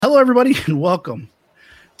Hello, everybody, and welcome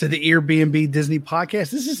to the Airbnb Disney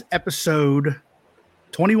podcast. This is episode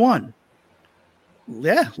 21.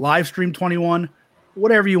 Yeah, live stream 21,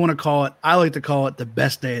 whatever you want to call it. I like to call it the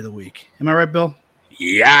best day of the week. Am I right, Bill?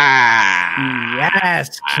 Yeah.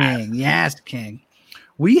 Yes, King. Yes, King.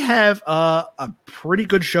 We have a pretty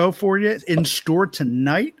good show for you in store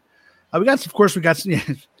tonight. We got some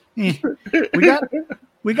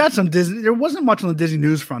Disney. There wasn't much on the Disney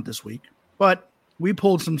news front this week, but we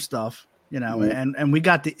pulled some stuff, and we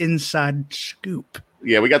got the inside scoop.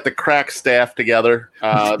 Yeah, we got the crack staff together.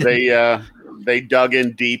 They dug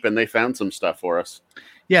in deep and they found some stuff for us.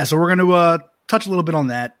 Yeah, so we're going to touch a little bit on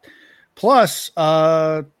that. Plus,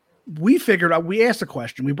 we figured out. We asked a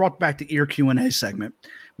question. We brought back the ear Q&A segment.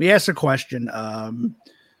 We asked a question.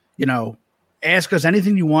 Ask us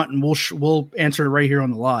anything you want, and we'll answer it right here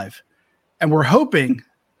on the live. And we're hoping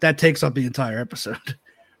that takes up the entire episode.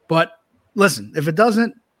 But listen, if it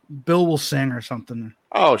doesn't, Bill will sing or something.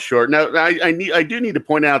 Oh, sure. Now, I do need to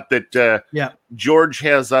point out that George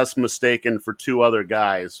has us mistaken for two other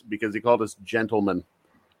guys because he called us gentlemen.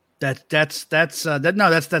 That's not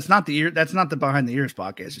the ear. That's not the Behind the Ears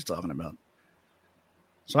podcast he's talking about.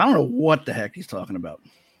 So I don't know what the heck he's talking about.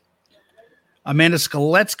 Amanda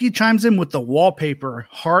Skoletsky chimes in with the wallpaper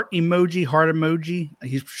heart emoji.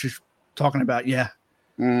 She's talking about your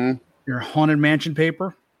Haunted Mansion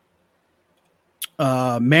paper.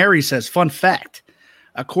 Mary says, fun fact,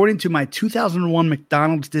 according to my 2001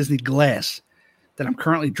 McDonald's Disney glass that I'm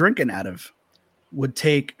currently drinking out of would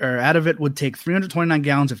take 329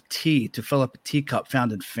 gallons of tea to fill up a teacup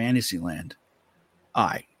found in Fantasyland.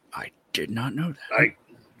 I did not know that.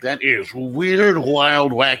 That is weird,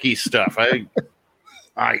 wild, wacky stuff.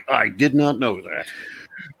 I did not know that.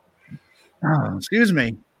 Oh, excuse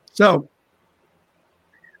me. So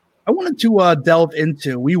we wanted to delve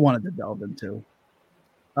into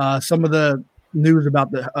some of the news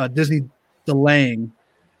about the Disney delaying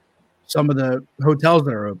some of the hotels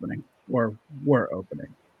that are opening or were opening.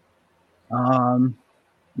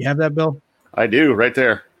 You have that, Bill? I do, right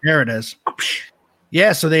there. There it is.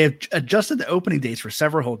 Yeah, so they have adjusted the opening dates for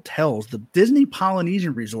several hotels. The Disney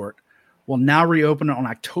Polynesian Resort will now reopen on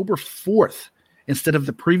October 4th instead of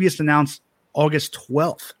the previous announced August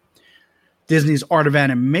 12th. Disney's Art of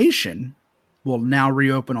Animation will now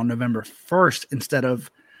reopen on November 1st instead of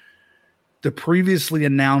the previously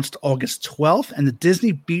announced August 12th, and the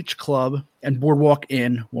Disney Beach Club and Boardwalk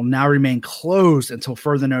Inn will now remain closed until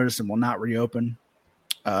further notice and will not reopen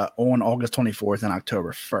on August 24th and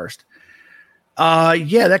October 1st.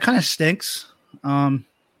 That kind of stinks. I'm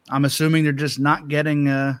assuming they're just not getting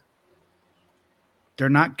the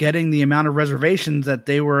amount of reservations that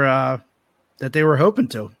they were hoping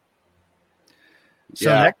to.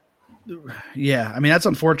 So I mean, that's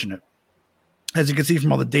unfortunate. As you can see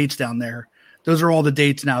from all the dates down there, those are all the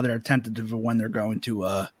dates now that are tentative for when they're going to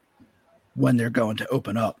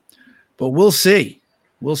open up. But we'll see.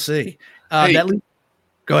 We'll see. Go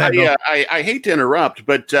ahead. I hate to interrupt,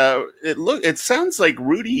 but it sounds like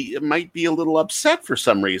Rudy might be a little upset for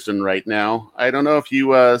some reason right now. I don't know if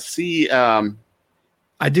you see. I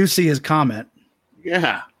do see his comment.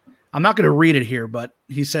 Yeah. I'm not going to read it here, but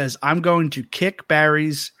he says, I'm going to kick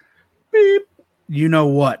Barry's beep. You know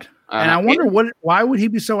what? And I wonder why would he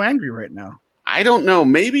be so angry right now? I don't know.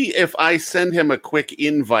 Maybe if I send him a quick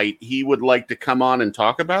invite, he would like to come on and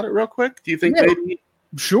talk about it real quick. Do you think maybe?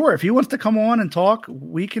 Sure. If he wants to come on and talk,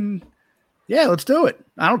 we can. Yeah, let's do it.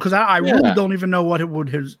 I really don't even know what it would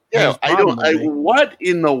his. Yeah, I don't. What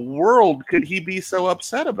in the world could he be so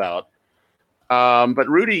upset about? But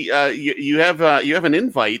Rudy, you have an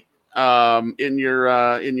invite in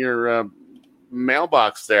your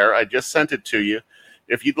mailbox there. I just sent it to you.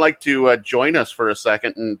 If you'd like to join us for a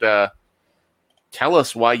second and tell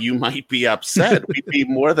us why you might be upset, we'd be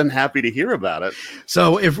more than happy to hear about it.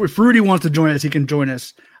 So if Rudy wants to join us, he can join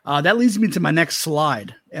us. That leads me to my next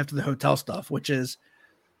slide after the hotel stuff, which is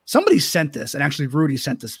somebody sent this, and actually Rudy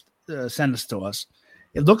sent this to us.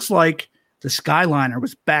 It looks like the Skyliner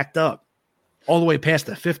was backed up all the way past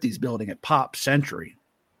the 50s building at Pop Century,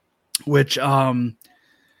 which also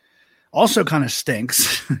kind of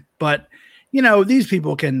stinks. But these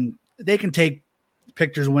people can take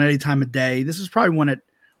pictures any time of day. This is probably when it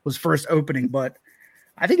was first opening, but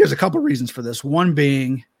I think there's a couple reasons for this. One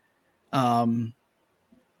being, as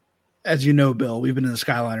you know, Bill, we've been in the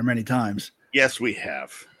Skyliner many times. Yes, we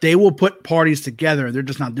have. They will put parties together. They're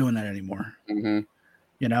just not doing that anymore. Mm-hmm.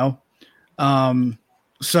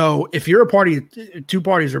 So if you're a party, two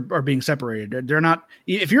parties are being separated. They're not.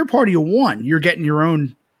 If you're a party of one, you're getting your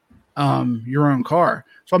own car.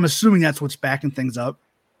 So I'm assuming that's what's backing things up.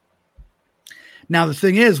 Now the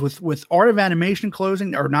thing is, with Art of Animation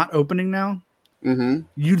closing or not opening now,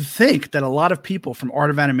 you'd think that a lot of people from Art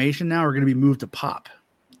of Animation now are going to be moved to Pop,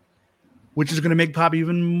 which is going to make Pop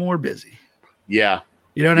even more busy. Yeah,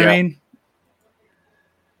 you know what I mean.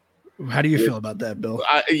 How do you feel about that, Bill?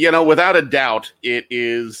 Without a doubt, it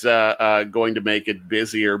is going to make it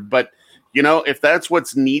busier. But if that's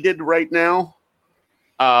what's needed right now,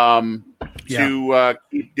 to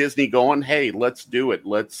keep Disney going, hey, let's do it.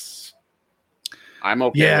 I'm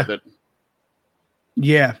okay with it.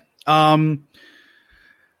 Yeah.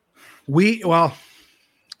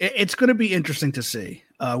 It's going to be interesting to see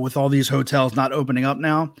with all these hotels not opening up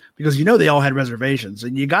now, because they all had reservations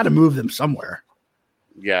and you got to move them somewhere.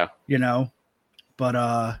 Yeah.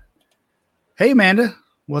 But hey, Amanda,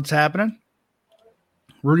 what's happening?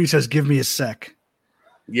 Rudy says, give me a sec.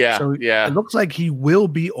 Yeah. So yeah. It looks like he will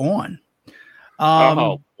be on.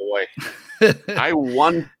 Oh boy. I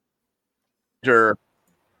wonder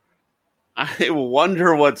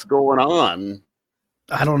what's going on.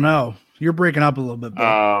 I don't know. You're breaking up a little bit,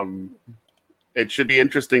 Bill. It should be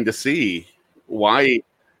interesting to see why.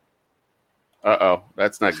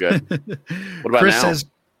 That's not good. What about Chris now? says,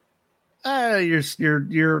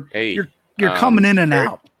 you're coming in and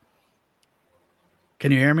out.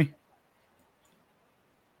 Can you hear me?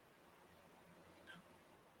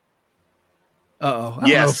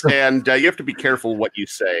 Yes, and you have to be careful what you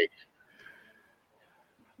say.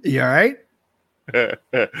 You all right?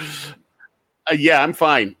 Yeah, I'm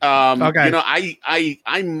fine. Okay.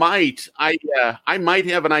 I might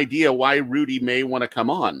have an idea why Rudy may want to come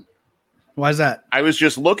on. Why is that? I was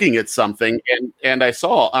just looking at something and I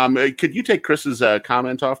saw. Could you take Chris's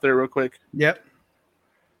comment off there real quick? Yep.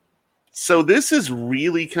 So this is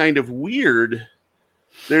really kind of weird.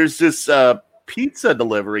 There's this pizza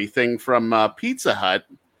delivery thing from Pizza Hut,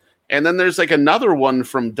 and then there's like another one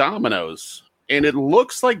from Domino's, and it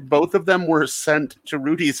looks like both of them were sent to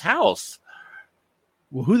Rudy's house.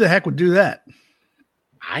 Well, who the heck would do that?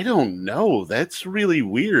 I don't know. That's really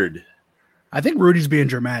weird. I think Rudy's being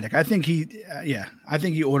dramatic. I think he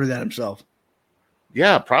ordered that himself.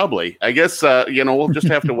 Yeah, probably. I guess we'll just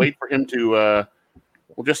have to wait for him to.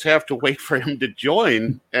 We'll just have to wait for him to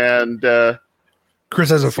join. And Chris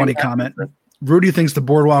has a funny comment. Rudy thinks the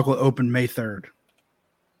boardwalk will open May 3rd.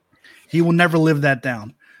 He will never live that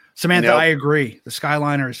down. Samantha, I agree. The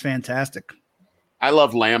Skyliner is fantastic. I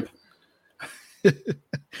love Lamp.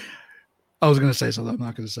 I was going to say something. I'm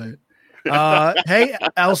not going to say it. Hey,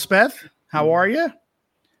 Elspeth, how are you?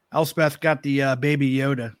 Elspeth got the baby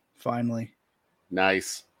Yoda finally.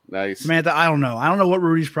 Nice. Samantha, I don't know. I don't know what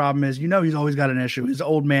Rudy's problem is. He's always got an issue. His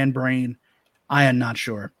old man brain. I am not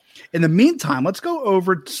sure. In the meantime, let's go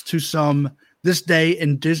over to some This Day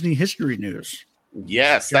in Disney History news.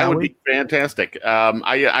 Yes, that would be fantastic.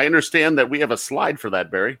 I understand that we have a slide for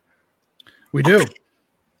that, Barry. We do.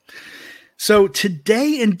 So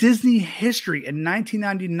today in Disney history in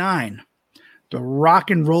 1999, the Rock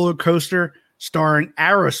and Roller Coaster starring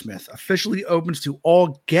Aerosmith officially opens to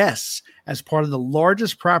all guests as part of the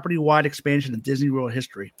largest property-wide expansion in Disney World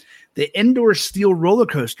history. The indoor steel roller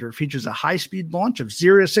coaster features a high-speed launch of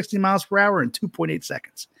 0 to 60 miles per hour in 2.8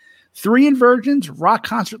 seconds. 3 inversions, rock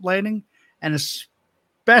concert lighting, and a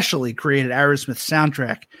specially created Aerosmith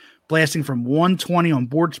soundtrack blasting from 120 on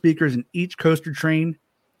board speakers in each coaster train,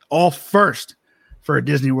 all first for a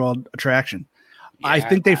Disney World attraction. Yeah, I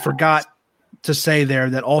think they forgot to say there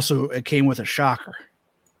that also it came with a shocker.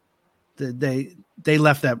 They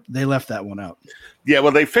left that one out. Yeah,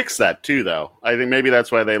 well, they fixed that too, though. I think maybe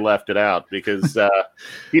that's why they left it out, because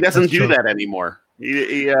he doesn't do that anymore.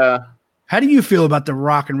 How do you feel about the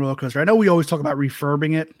Rock and Roller Coaster? I know we always talk about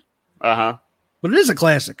refurbing it. But it is a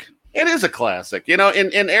classic. It is a classic. And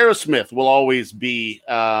Aerosmith will always be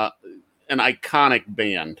an iconic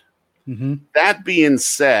band. Mm-hmm. That being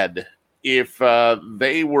said, if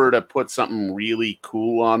they were to put something really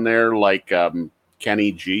cool on there, like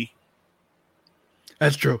Kenny G.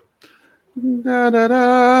 That's true. Da, da,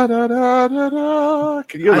 da, da, da, da, da.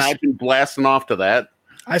 Can you imagine blasting off to that?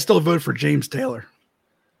 I still vote for James Taylor.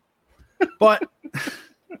 But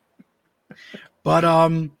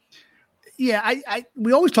yeah,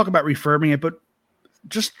 we always talk about refurbing it, but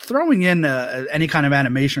just throwing in any kind of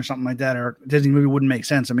animation or something like that, or Disney movie wouldn't make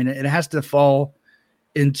sense. I mean, it has to fall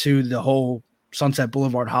into the whole Sunset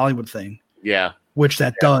Boulevard Hollywood thing. Yeah. Which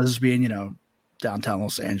that does, being, downtown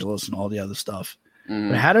Los Angeles and all the other stuff.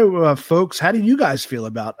 But how do you guys feel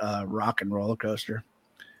about Rock and Roller Coaster?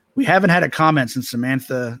 We haven't had a comment since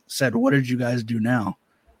Samantha said, "What did you guys do now?"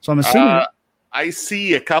 So I'm assuming I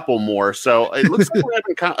see a couple more. So it looks like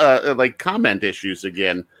we're having comment issues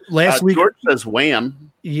again. Last week, George says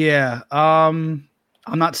Wham. Yeah.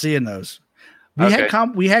 I'm not seeing those. Okay.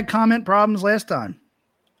 We had comment problems last time,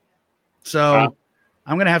 so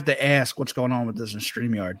I'm gonna have to ask what's going on with this in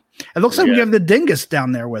StreamYard. It looks like we have the Dingus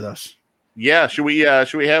down there with us. Yeah, should we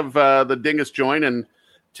have the Dingus join and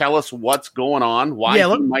tell us what's going on? Why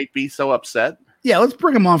he might be so upset? Yeah, let's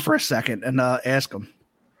bring him on for a second and ask him.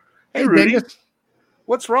 Hey, Rudy, Dingus.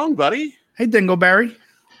 What's wrong, buddy? Hey, Dingleberry.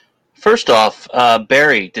 First off,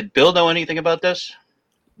 Barry, did Bill know anything about this?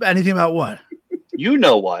 Anything about what? You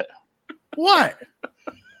know what? What?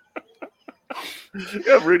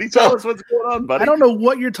 Yeah, Rudy, tell us what's going on, buddy. I don't know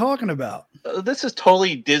what you're talking about. This is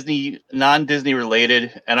totally Disney, non-Disney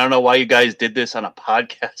related, and I don't know why you guys did this on a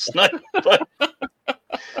podcast night. But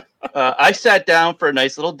I sat down for a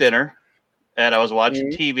nice little dinner, and I was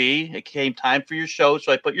watching TV. It came time for your show,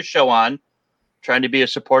 so I put your show on, trying to be a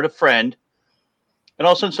supportive friend. And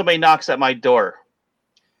all of a sudden, somebody knocks at my door,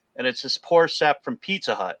 and it's this poor sap from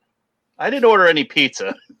Pizza Hut. I didn't order any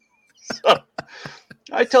pizza. So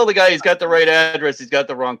I tell the guy he's got the right address. He's got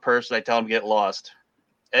the wrong person. I tell him to get lost.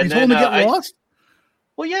 And you told him to get lost?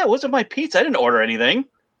 Well, yeah, it wasn't my pizza. I didn't order anything.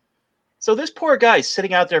 So this poor guy's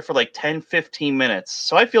sitting out there for like 10, 15 minutes.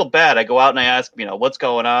 So I feel bad. I go out and I ask him, what's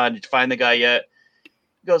going on? Did you find the guy yet?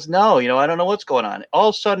 He goes, no, I don't know what's going on. All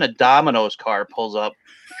of a sudden, a Domino's car pulls up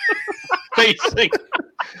facing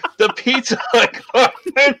the Pizza Hut car.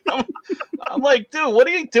 I'm like, dude, what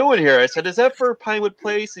are you doing here? I said, is that for Pinewood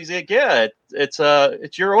Place? He's like, yeah, it's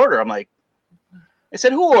your order. I'm like, I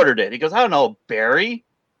said, who ordered it? He goes, I don't know, Barry.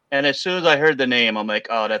 And as soon as I heard the name, I'm like,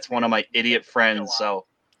 oh, that's one of my idiot friends. So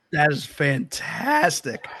that is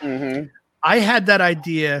fantastic. Mm-hmm. I had that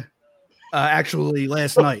idea actually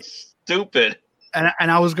last night. Stupid.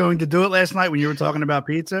 And I was going to do it last night when you were talking about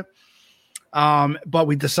pizza. But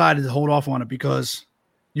we decided to hold off on it because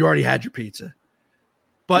you already had your pizza.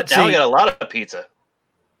 But now we got a lot of pizza.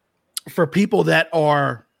 For people that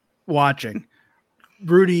are watching,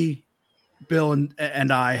 Rudy, Bill,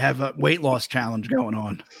 and I have a weight loss challenge going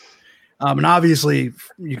on. And obviously,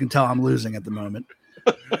 you can tell I'm losing at the moment.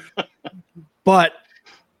 But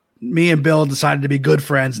me and Bill decided to be good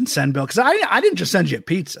friends and send Bill. Because I didn't just send you a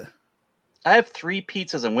pizza. I have 3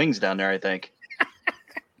 pizzas and wings down there, I think.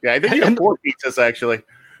 Yeah, I think you have 4 pizzas, actually.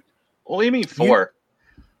 What do you mean 4?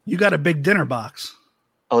 You got a big dinner box.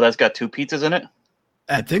 Oh, that's got 2 pizzas in it?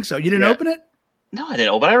 I think so. You didn't open it? No, I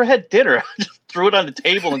didn't open it. I had dinner. I just threw it on the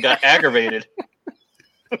table and got aggravated.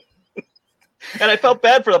 And I felt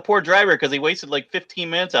bad for the poor driver because he wasted like 15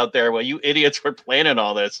 minutes out there while you idiots were planning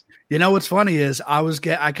all this. You know what's funny is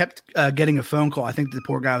I kept getting a phone call. I think the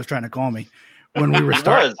poor guy was trying to call me when we were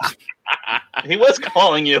starting. He was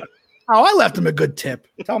calling you. Oh, I left him a good tip.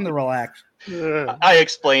 Tell him to relax. I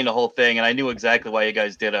explained the whole thing, and I knew exactly why you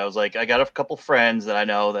guys did it. I was like, I got a couple friends that I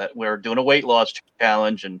know that we're doing a weight loss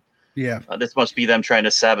challenge, and this must be them trying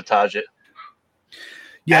to sabotage it.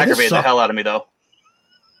 Yeah, aggravated the hell out of me, though.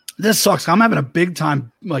 This sucks. I'm having a big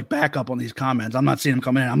time backup on these comments. I'm not seeing them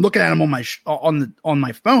coming in. I'm looking at them on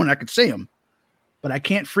my phone. I could see them, but I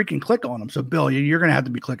can't freaking click on them. So, Bill, you're going to have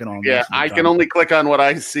to be clicking on them. Yeah, I can only click on what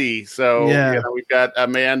I see. So, we've got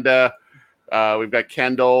Amanda, we've got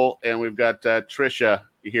Kendall, and we've got Trisha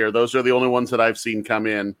here. Those are the only ones that I've seen come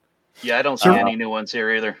in. Yeah, I don't see any new ones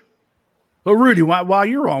here either. Well, Rudy, while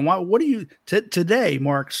you're on, what do you today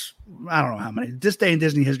marks? I don't know how many. This day in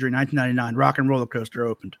Disney history, 1999, Rock and Roller Coaster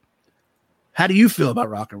opened. How do you feel about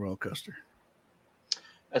Rock and Roller Coaster?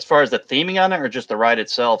 As far as the theming on it, or just the ride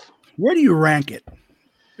itself? Where do you rank it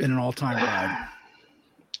in an all-time ride?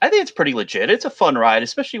 I think it's pretty legit. It's a fun ride,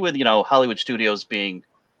 especially with Hollywood Studios being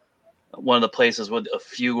one of the places with a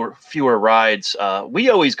fewer rides. We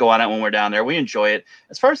always go on it when we're down there. We enjoy it.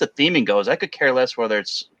 As far as the theming goes, I could care less whether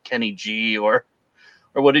it's Kenny G or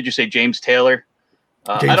what did you say, James Taylor?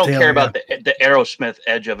 I don't care about the Aerosmith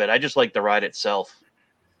edge of it. I just like the ride itself.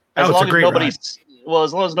 As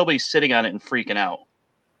long as nobody's sitting on it and freaking out.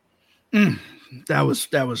 That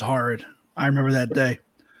was horrid. I remember that day.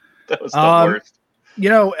 That was the worst.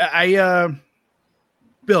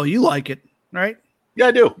 Bill, you like it, right? Yeah,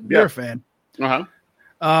 I do. You're a fan. Uh-huh.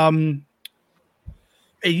 I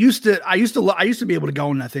used to be able to go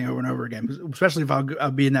on that thing over and over again, especially if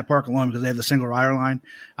I'll be in that park alone because they have the single rider line.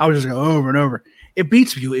 I would just go over and over. It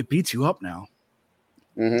beats you up now.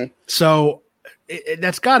 Mm-hmm. So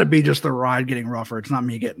that's got to be just the ride getting rougher. It's not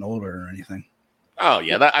me getting older or anything. Oh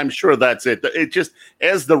yeah, I'm sure that's it. It just,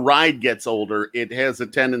 as the ride gets older, it has a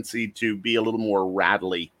tendency to be a little more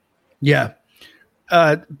rattly. Yeah.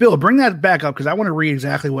 Bill, bring that back up because I want to read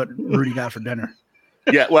exactly what Rudy got for dinner.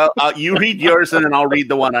 Yeah, well, you read yours and then I'll read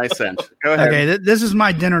the one I sent. Go ahead. Okay, this is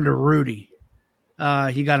my dinner to Rudy.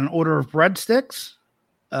 He got an order of breadsticks,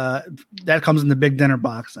 That comes in the big dinner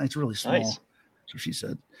box. It's really small. Nice. So she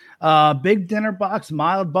said. Big dinner box,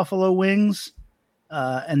 mild buffalo wings,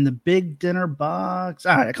 and the big dinner box.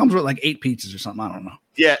 All right, it comes with like 8 pizzas or something. I don't know.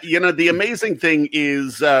 Yeah, the amazing thing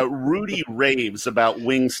is Rudy raves about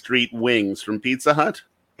Wing Street wings from Pizza Hut.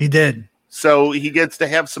 He did. So he gets to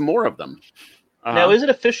have some more of them. Now, is it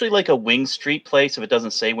officially like a Wing Street place if it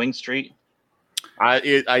doesn't say Wing Street?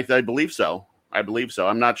 I believe so. I believe so.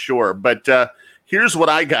 I'm not sure. But here's what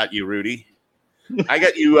I got you, Rudy. I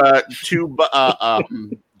got you 2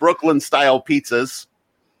 Brooklyn-style pizzas.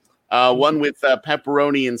 One with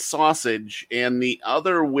pepperoni and sausage, and the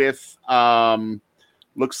other with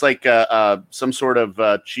looks like some sort of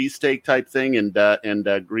cheesesteak type thing,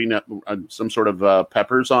 and green some sort of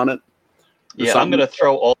peppers on it. Yeah, I'm gonna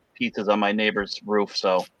throw all the pizzas on my neighbor's roof,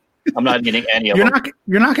 so I'm not eating any of them.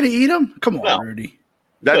 You're not gonna eat them? Come on, Rudy.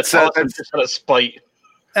 That's just out of spite.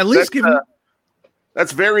 At least give them.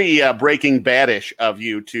 That's very Breaking Bad-ish of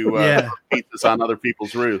you to put pizzas on other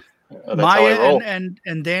people's roof. Maya and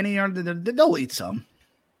Danny they'll eat some.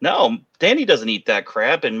 No, Danny doesn't eat that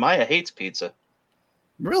crap, and Maya hates pizza.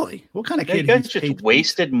 Really? What kind of kid? You guys just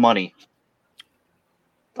wasted money.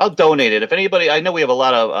 I'll donate it. If anybody, I know we have a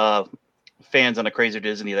lot of fans on a Crazy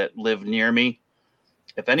Disney that live near me.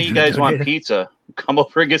 If any of you guys want pizza, come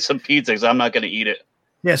over and get some pizza because I'm not going to eat it.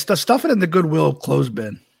 Yeah, stuff it in the Goodwill clothes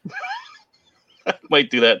bin. I might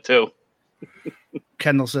do that too.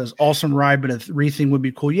 Kendall says, awesome ride, but a retheme would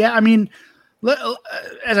be cool. Yeah, I mean,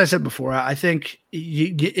 as I said before, I think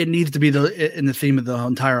it needs to be in the theme of the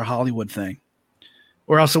entire Hollywood thing,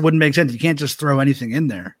 or else it wouldn't make sense. You can't just throw anything in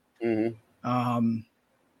there. Mm-hmm.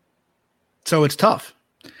 So it's tough.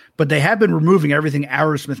 But they have been removing everything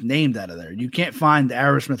Aerosmith named out of there. You can't find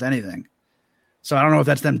Aerosmith anything. So I don't know if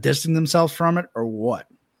that's them distancing themselves from it or what.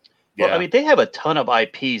 Well, yeah. I mean, they have a ton of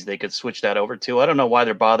IPs they could switch that over to. I don't know why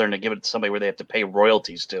they're bothering to give it to somebody where they have to pay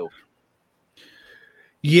royalties to.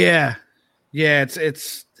 Yeah. Yeah,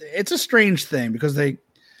 it's a strange thing because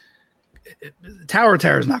Tower of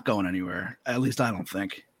Terror is not going anywhere. At least I don't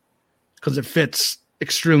think. Because it fits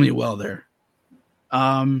extremely well there.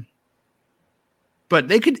 But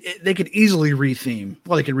they could easily retheme.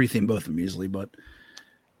 Well, they could retheme both of them easily, but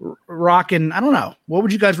rockin', I don't know. What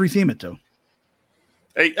would you guys retheme it to?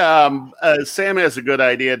 Hey, Sam has a good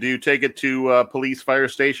idea. Do you take it to a police fire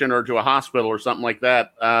station or to a hospital or something like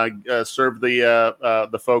that? Serve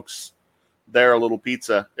the folks there a little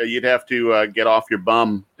pizza. You'd have to get off your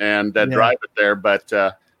bum and drive it there, but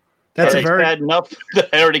that's bad enough that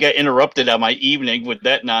I already got interrupted on my evening with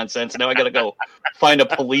that nonsense. Now I got to go find a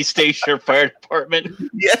police station or fire department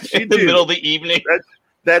in the middle of the evening.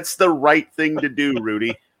 That's the right thing to do,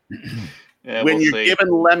 Rudy. Yeah, when you're given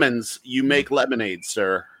lemons, you make lemonade,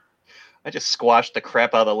 sir. I just squash the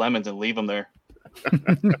crap out of the lemons and leave them there.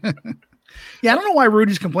 Yeah, I don't know why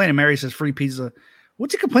Rudy's complaining. Mary says free pizza.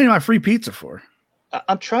 What's he complaining about free pizza for?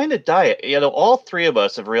 I'm trying to diet. All 3 of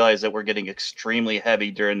us have realized that we're getting extremely heavy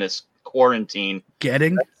during this quarantine.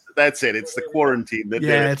 That's it. It's the quarantine.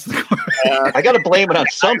 It's I got to blame it on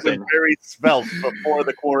something. Very svelte before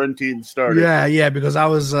the quarantine started. Yeah, because I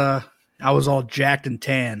was all jacked and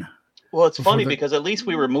tan. Well, it's funny because at least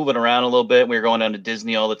we were moving around a little bit. We were going down to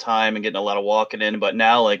Disney all the time and getting a lot of walking in. But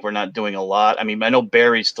now, we're not doing a lot. I mean, I know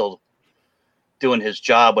Barry's still doing his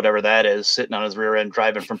job, whatever that is, sitting on his rear end,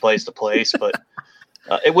 driving from place to place. But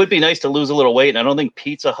it would be nice to lose a little weight. And I don't think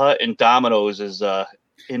Pizza Hut and Domino's is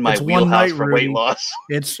in my wheelhouse for weight loss.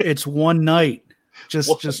 It's one night.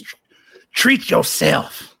 Just treat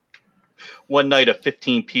yourself. One night of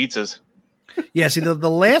 15 pizzas. Yeah, see, the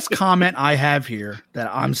last comment I have here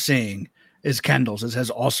that I'm seeing is Kendall's. It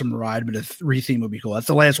says awesome ride, but a retheme would be cool. That's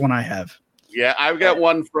the last one I have. Yeah, I've got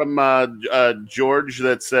one from George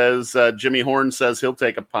that says Jimmy Horn says he'll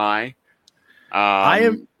take a pie.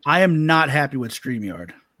 I am not happy with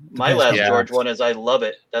StreamYard. My last George one is I love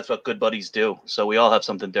it. That's what good buddies do. So we all have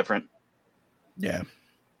something different. Yeah.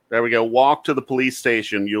 There we go. Walk to the police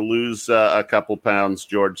station. You'll lose a couple pounds,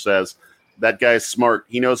 George says. That guy's smart.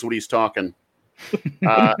 He knows what he's talking.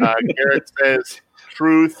 Garrett says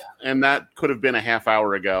truth, and that could have been a half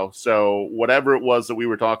hour ago. So whatever it was that we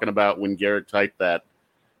were talking about when Garrett typed that,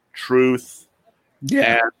 truth.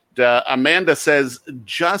 Yeah. And Amanda says,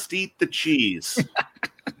 just eat the cheese.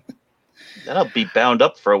 That'll be bound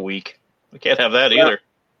up for a week. We can't have that either.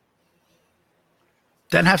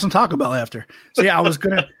 Then have some Taco Bell after. So yeah, I was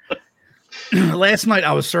gonna. Last night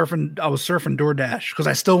I was surfing DoorDash because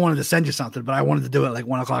I still wanted to send you something, but I wanted to do it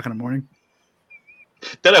 1 o'clock in the morning.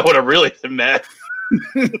 Then I would have really been mad.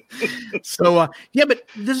 So yeah, but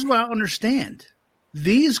this is what I don't understand.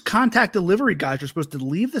 these contact delivery guys are supposed to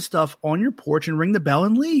leave the stuff on your porch and ring the bell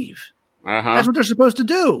and leave. That's what they're supposed to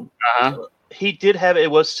do. He did have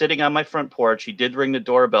it was sitting on my front porch. He did ring the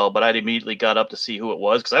doorbell, but I immediately got up to see who it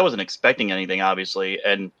was because I wasn't expecting anything, obviously.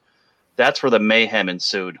 And that's where the mayhem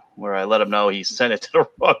ensued, where I let him know he sent it to the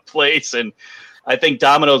wrong place. And I think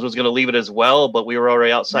Domino's was going to leave it as well, but we were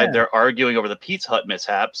already outside there arguing over the Pizza Hut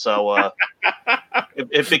mishap. So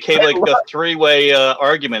it became like a three-way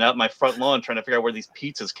argument out my front lawn trying to figure out where these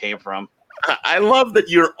pizzas came from. I love that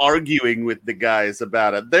you're arguing with the guys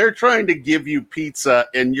about it. They're trying to give you pizza,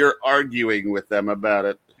 and you're arguing with them about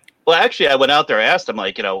it. Well, actually, I went out there and asked them,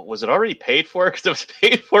 like, was it already paid for? Because if it was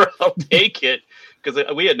paid for, I'll take it. Because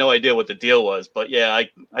we had no idea what the deal was. But, yeah,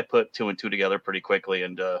 I put 2 and 2 together pretty quickly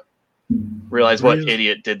and realized what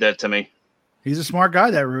idiot did that to me. He's a smart guy,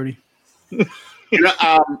 that Rudy.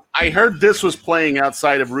 I heard this was playing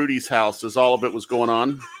outside of Rudy's house as all of it was going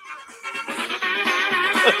on.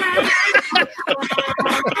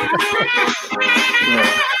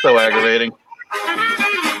 So aggravating.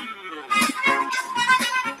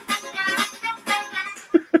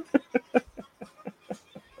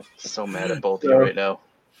 So mad at both of you right now.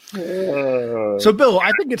 So, Bill,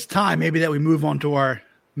 I think it's time maybe that we move on to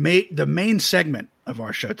the main segment of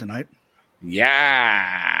our show tonight.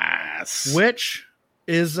 Yes. Which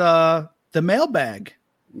is the mailbag.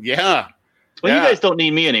 Yeah. Well, you guys don't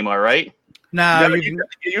need me anymore, right? No,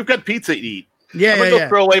 you've got pizza to eat. I'm gonna go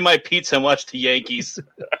throw away my pizza and watch the Yankees.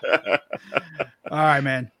 All right,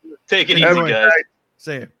 man. Take it easy, guys.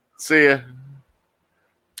 See ya.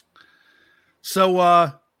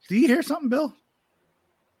 So, do you hear something, Bill?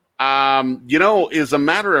 As a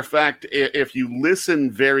matter of fact, if you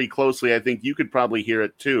listen very closely, I think you could probably hear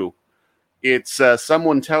it too. It's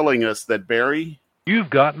someone telling us that, Barry, you've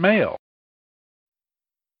got mail.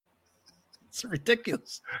 It's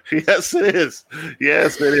ridiculous. Yes, it is.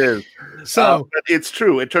 So but it's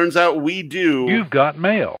true. It turns out we do. You've got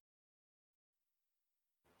mail.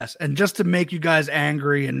 Yes, and just to make you guys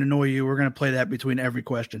angry and annoy you, we're going to play that between every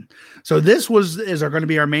question. So this is going to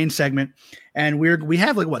be our main segment, and we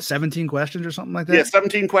have 17 questions or something like that. Yeah,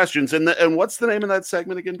 17 questions. And what's the name of that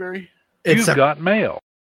segment again, Barry? You've got mail.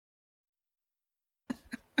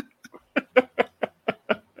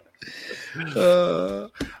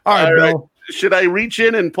 All right, Bill. Should I reach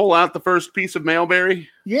in and pull out the first piece of mail, Barry?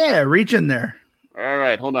 Yeah, reach in there. All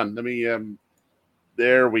right, hold on. Let me.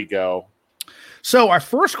 There we go. So our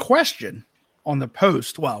first question on the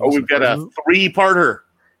post. We've got a 3-parter.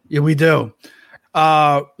 Yeah, we do.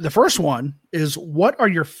 The first one is: what are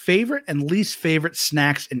your favorite and least favorite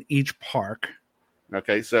snacks in each park?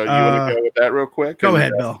 Okay, so you want to go with that real quick? Go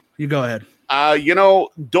ahead, Bill. You go ahead.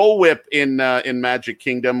 Dole Whip in Magic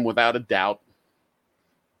Kingdom, without a doubt.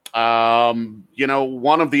 One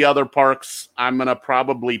of the other parks, I'm gonna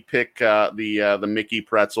probably pick the Mickey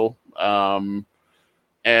pretzel. I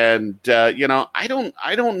don't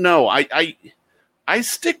know. I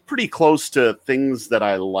stick pretty close to things that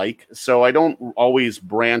I like, so I don't always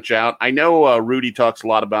branch out. I know Rudy talks a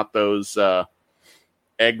lot about those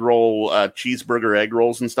egg roll, cheeseburger egg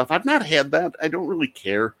rolls and stuff. I've not had that. I don't really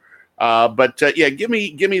care. But give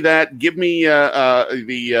me that. Give me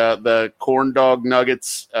the corn dog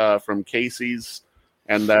nuggets from Casey's,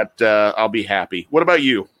 and that I'll be happy. What about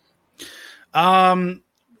you?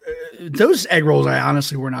 Those egg rolls, I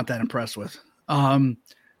honestly were not that impressed with.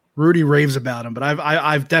 Rudy raves about them, but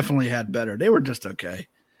I've definitely had better. They were just okay.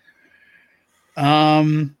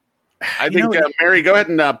 I think, Mary, go ahead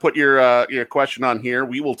and put your question on here.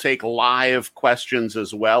 We will take live questions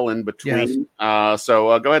as well in between. Yes.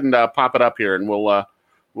 So go ahead and pop it up here, and we'll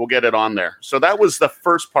get it on there. So that was the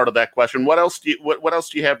first part of that question. What else do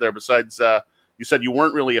you have there besides? You said you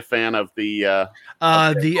weren't really a fan of the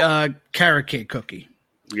carrot cake cookie.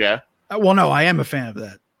 Yeah. Well, no, I am a fan of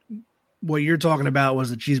that. What you're talking about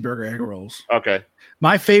was the cheeseburger egg rolls. Okay.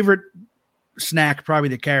 My favorite snack, probably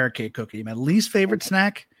the carrot cake cookie. My least favorite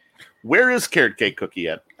snack. Where is carrot cake cookie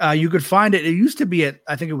at? You could find it. It used to be at,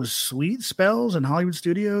 I think it was Sweet Spells in Hollywood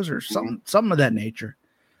Studios or something of that nature.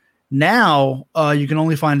 Now you can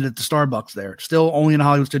only find it at the Starbucks there. It's still only in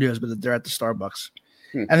Hollywood Studios, but they're at the Starbucks.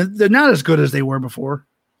 And they're not as good as they were before.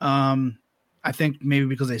 I think maybe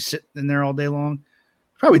because they sit in there all day long.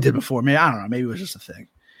 Probably did before. Maybe, I don't know. Maybe it was just a thing.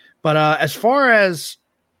 But as far as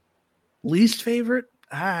least favorite,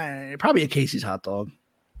 probably a Casey's hot dog.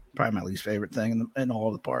 Probably my least favorite thing in all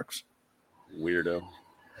of the parks. Weirdo.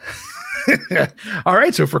 All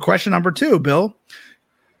right. So for question number 2, Bill,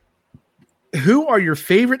 who are your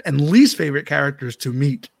favorite and least favorite characters to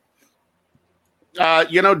meet?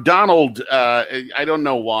 Donald, I don't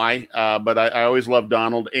know why, but I always love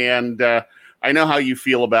Donald. And I know how you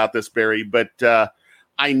feel about this, Barry, but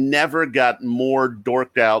I never got more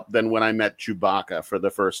dorked out than when I met Chewbacca for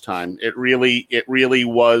the first time. It really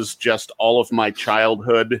was just all of my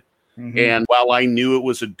childhood. Mm-hmm. And while I knew it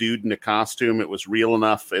was a dude in a costume, it was real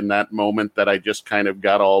enough in that moment that I just kind of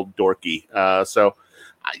got all dorky. So,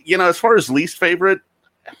 as far as least favorite,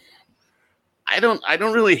 I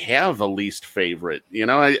don't really have a least favorite.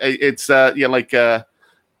 I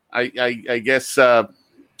guess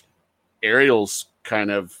Ariel's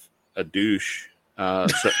kind of a douche. No,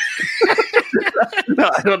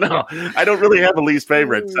 I don't know. I don't really have a least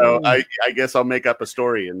favorite, so I guess I'll make up a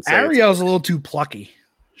story and say Ariel's a little too plucky.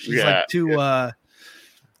 She's like too. I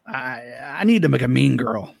need to make a mean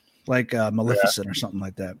girl, like Maleficent or something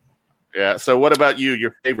like that. Yeah. So, what about you?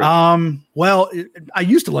 Your favorite? Well, I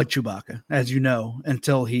used to like Chewbacca, as you know,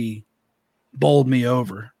 until he bowled me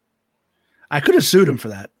over. I could have sued him for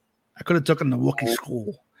that. I could have taken the Wookiee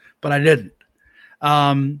school, but I didn't. So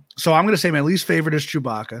I'm going to say my least favorite is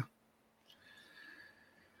Chewbacca.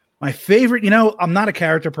 My favorite, I'm not a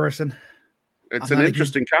character person. It's an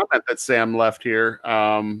interesting comment that Sam left here.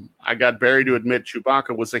 I got Barry to admit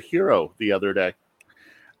Chewbacca was a hero the other day.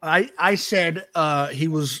 I said he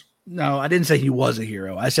was. No, I didn't say he was a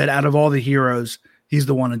hero. I said out of all the heroes, he's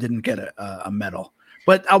the one that didn't get a medal.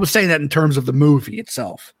 But I was saying that in terms of the movie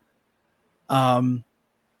itself. Lies.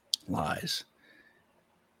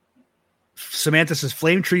 Samantha says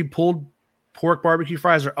Flame Tree pulled pork barbecue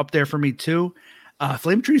fries are up there for me too.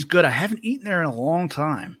 Flame Tree's good. I haven't eaten there in a long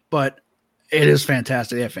time, but it is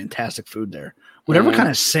fantastic. They have fantastic food there. Whatever kind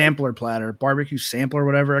of sampler platter, barbecue sampler,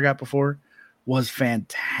 whatever I got before, was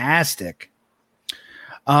fantastic.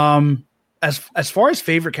 As far as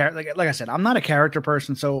favorite character, like I said, I'm not a character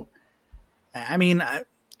person, so I mean,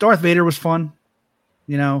 Darth Vader was fun,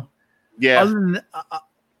 Yeah. Other than,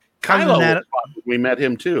 Kylo was fun. We met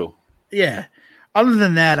him too. Yeah. Other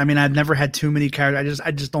than that, I mean, I've never had too many characters.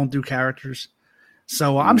 I just don't do characters.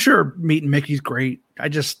 So I'm sure meeting Mickey's great.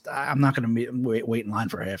 I'm not going to wait in line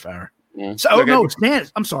for a half hour. So,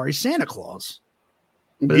 I'm sorry, Santa Claus.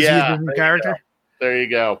 But is he a different character? There you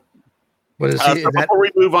go. What is he? Before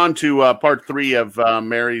we move on to part 3 of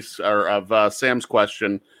Mary's or of Sam's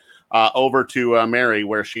question, over to Mary,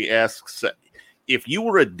 where she asks, if you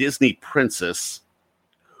were a Disney princess,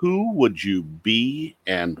 who would you be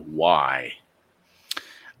and why?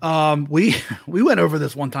 We went over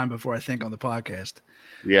this one time before, I think, on the podcast.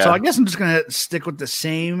 Yeah. So I guess I'm just gonna stick with the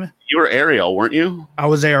same. You were Ariel, weren't you? I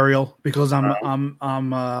was Ariel because I'm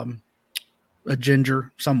a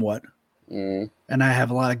ginger somewhat, and I have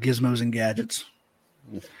a lot of gizmos and gadgets.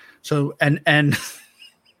 So and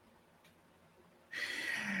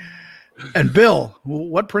Bill,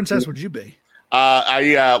 what princess would you be?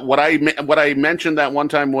 What I mentioned that one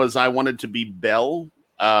time was I wanted to be Belle.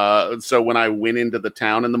 So when I went into the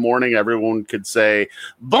town in the morning, everyone could say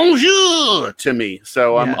bonjour to me.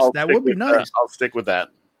 So that would be nice. I'll stick with that.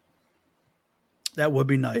 That would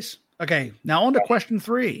be nice. Okay, now on to question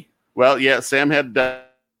 3. Well, yeah, Sam had she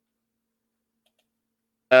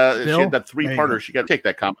had that 3-parter. She got to take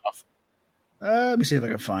that comment off. Let me see if I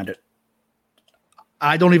can find it.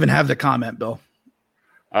 I don't even have the comment, Bill.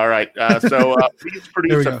 All right. So please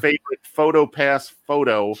produce a favorite PhotoPass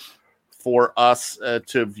photo for us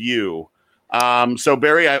to view. So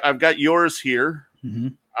Barry, I've got yours here.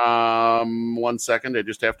 Mm-hmm. 1 second. I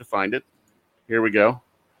just have to find it. Here we go.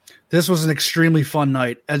 This was an extremely fun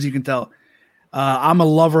night, as you can tell. I'm a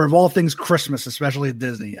lover of all things Christmas, especially at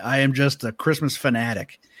Disney. I am just a Christmas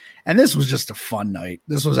fanatic. And this was just a fun night.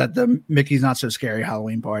 This was at the Mickey's Not So Scary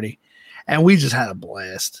Halloween party. And we just had a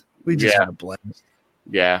blast. Had a blast.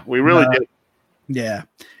 Yeah, we really did. Yeah.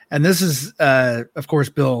 And this is, of course,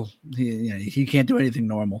 Bill, he can't do anything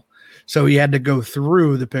normal. So he had to go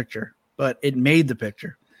through the picture, but it made the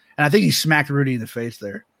picture. And I think he smacked Rudy in the face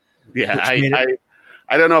there. Yeah,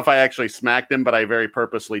 I don't know if I actually smacked him, but I very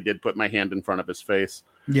purposely did put my hand in front of his face.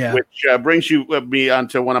 Yeah. Which brings me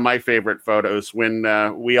onto one of my favorite photos when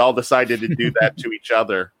we all decided to do that to each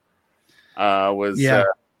other.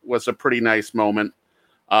 Was a pretty nice moment.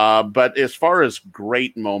 But as far as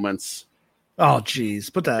great moments, oh geez,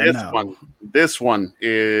 put that. This one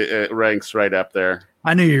ranks right up there.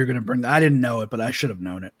 I knew you were going to bring that. I didn't know it, but I should have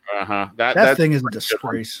known it. That thing is a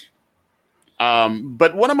disgrace.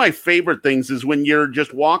 But one of my favorite things is when you're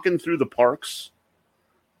just walking through the parks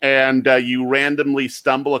and you randomly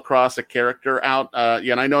stumble across a character out.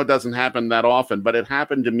 And I know it doesn't happen that often, but it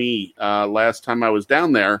happened to me last time I was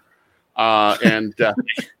down there, and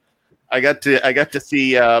I got to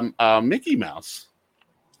see Mickey Mouse.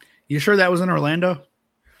 You sure that was in Orlando?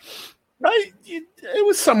 Right, it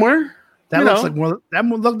was somewhere. That looks like more.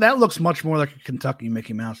 That looks much more like a Kentucky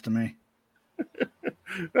Mickey Mouse to me.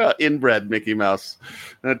 Inbred Mickey Mouse.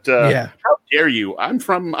 That, How dare you? I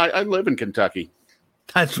live in Kentucky.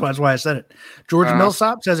 That's why I said it. George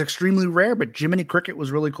Millsop says extremely rare, but Jiminy Cricket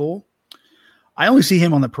was really cool. I only see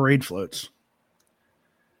him on the parade floats.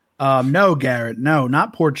 No, Garrett. No,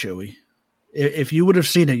 not poor Chewy. If you would have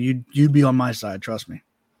seen it, you'd be on my side. Trust me.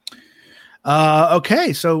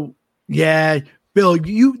 Okay. So yeah, Bill,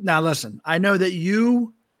 now listen, I know that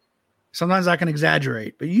sometimes I can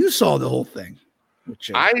exaggerate, but you saw the whole thing.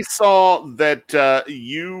 I saw that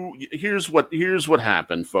here's what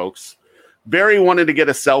happened, folks. Barry wanted to get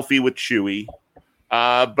a selfie with Chewy,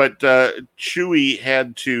 but Chewy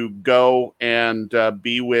had to go and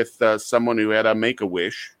be with someone who had a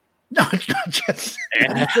Make-A-Wish. No, it's not just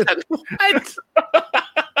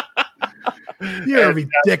You're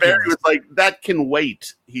ridiculous. Barry was like, that can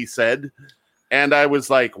wait, he said. And I was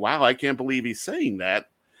like, wow, I can't believe he's saying that.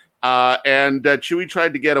 And Chewy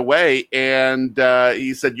tried to get away, and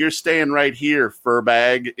he said, "You're staying right here,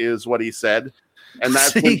 furbag," is what he said. And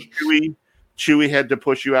that's when Chewy had to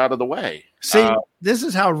push you out of the way. See, this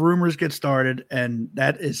is how rumors get started, and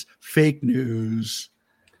that is fake news.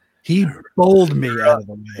 He bowled me out of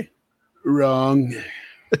the way. Wrong.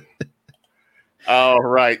 All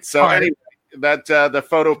right. So anyway, that the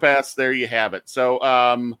photo pass, there you have it. So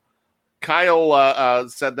Kyle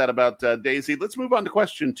said that about Daisy. Let's move on to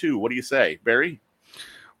question 2. What do you say, Barry?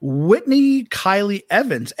 Whitney Kylie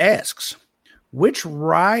Evans asks, which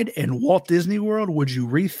ride in Walt Disney World would you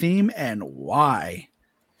retheme and why?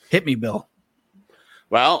 Hit me, Bill.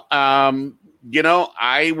 Well,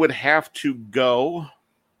 I would have to go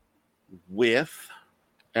with,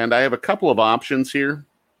 and I have a couple of options here.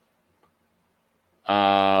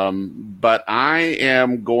 But I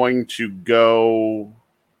am going to go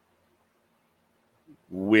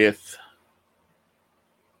with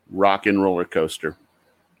Rock and Roller Coaster.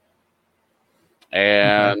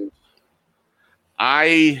 And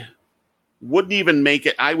I wouldn't even make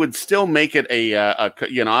it. I would still make it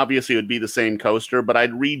obviously it would be the same coaster, but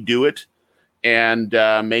I'd redo it and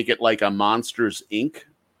make it like a Monsters, Inc.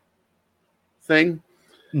 thing.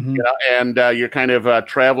 Mm-hmm. And you're kind of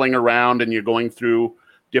traveling around and you're going through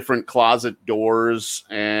different closet doors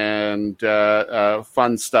and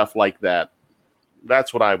fun stuff like that.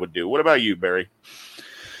 That's what I would do. What about you, Barry?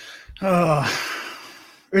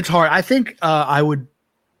 It's hard. I think I would,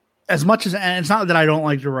 as much as, and it's not that I don't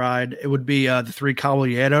like to ride, it would be the Three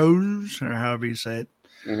Caballeros, or however you say it.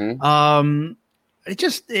 Mm-hmm.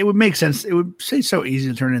 It would make sense. It would say so easy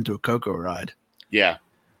to turn into a Coco ride. Yeah.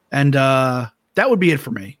 And that would be it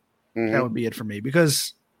for me. Mm-hmm. That would be it for me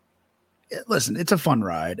because, listen, it's a fun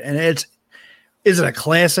ride. And is it a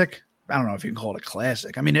classic? I don't know if you can call it a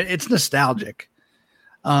classic. I mean, it's nostalgic.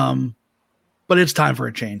 But it's time for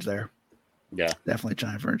a change there. Yeah. Definitely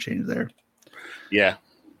time for a change there. Yeah.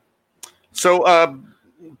 So,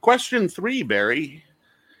 question 3, Barry.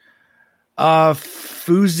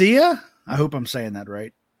 Fuzia, I hope I'm saying that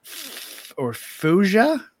right. Or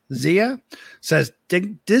Fuzia Zia says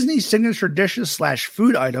Disney signature dishes /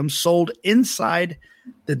 food items sold inside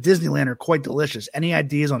the Disneyland are quite delicious. Any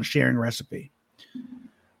ideas on sharing recipe?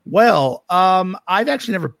 Well, I've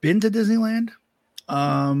actually never been to Disneyland.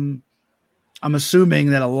 I'm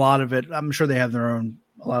assuming that a lot of it, I'm sure they have a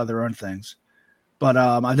lot of their own things, but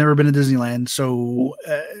I've never been to Disneyland. So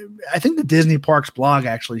I think the Disney Parks blog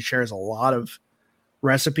actually shares a lot of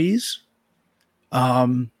recipes.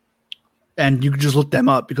 And you can just look them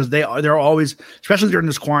up because they're always, especially during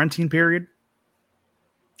this quarantine period,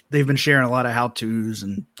 they've been sharing a lot of how-tos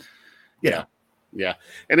and yeah.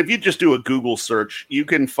 And if you just do a Google search, you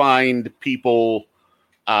can find people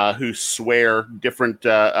who swear different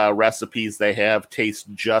recipes they have taste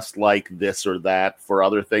just like this or that for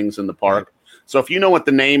other things in the park. Right. So if you know what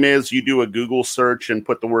the name is, you do a Google search and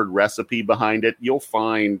put the word recipe behind it, you'll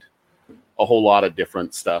find a whole lot of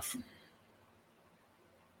different stuff.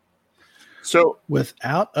 So,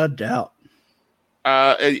 without a doubt.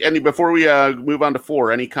 Before we move on to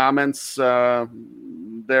 4, any comments there?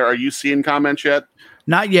 Are you seeing comments yet?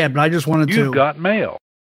 Not yet, but I just wanted to. You've got mail.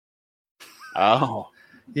 Oh,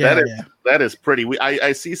 yeah, that is pretty.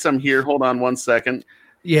 I see some here. Hold on one second.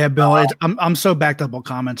 Yeah, Bill, I'm so backed up on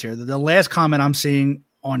comments here. The last comment I'm seeing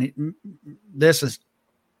on this is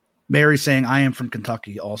Mary saying, "I am from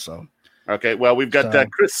Kentucky." Also, okay. Well, we've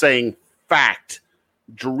got Chris saying, "Fact: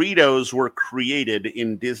 Doritos were created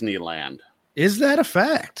in Disneyland." Is that a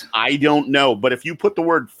fact? I don't know, but if you put the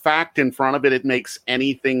word fact in front of it, it makes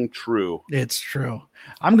anything true. It's true.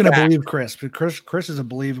 I'm going to believe Chris, because Chris is a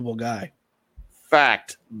believable guy.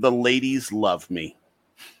 Fact: the ladies love me.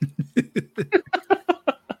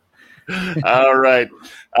 All right.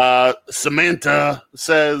 Samantha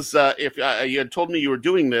says, if you had told me you were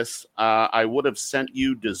doing this, I would have sent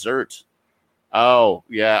you dessert. Oh,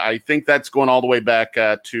 yeah. I think that's going all the way back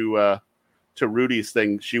to Rudy's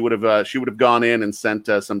thing. She would have gone in and sent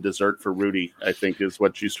some dessert for Rudy, I think is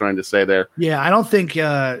what she's trying to say there. Yeah, I don't think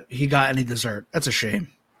he got any dessert. That's a shame.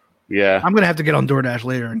 Yeah. I'm going to have to get on DoorDash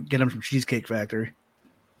later and get him from Cheesecake Factory.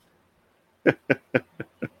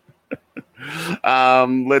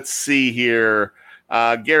 Let's see here.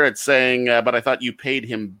 Garrett saying, but I thought you paid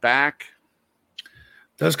him back.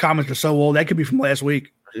 Those comments are so old. That could be from last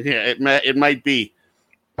week. Yeah, it might be.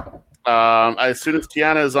 As soon as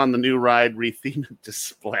Tiana is on the new ride, retheme it to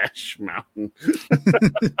Splash Mountain.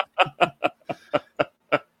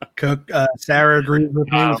 Sarah agrees with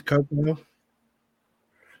me with Coco.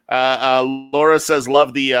 Laura says,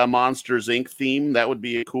 love the Monsters, Inc. theme. That would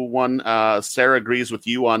be a cool one. Sarah agrees with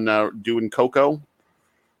you on doing Coco.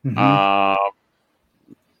 Mm-hmm.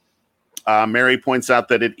 Mary points out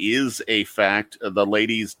that it is a fact. The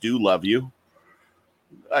ladies do love you.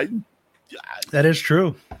 That is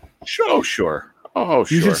true. Sure. Oh, sure.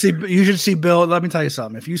 You should see Bill. Let me tell you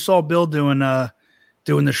something. If you saw Bill doing the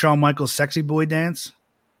Shawn Michaels sexy boy dance,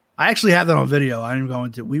 I actually have that on video. I'm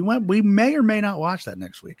going to. We may or may not watch that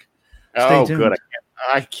next week. Stay tuned. Good.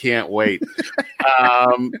 I can't wait.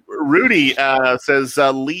 Rudy says,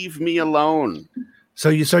 "Leave me alone." So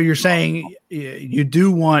you're saying you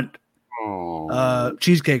do want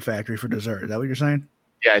Cheesecake Factory for dessert? Is that what you're saying?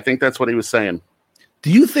 Yeah, I think that's what he was saying.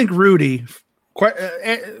 Do you think Rudy,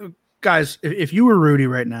 guys, if you were Rudy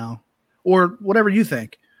right now, or whatever you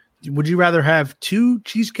think, would you rather have 2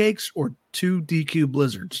 cheesecakes or 2 DQ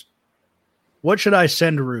blizzards? What should I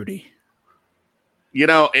send to Rudy? You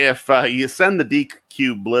know, if you send the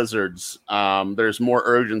DQ blizzards, there's more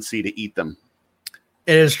urgency to eat them.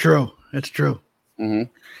 It is true. It's true.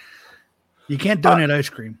 Mm-hmm. You can't donate ice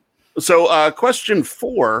cream. So question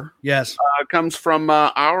 4 yes, comes from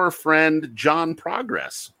our friend John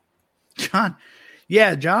Progress. John.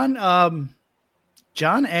 Yeah, John.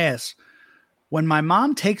 John asks, when my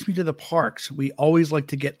mom takes me to the parks, we always like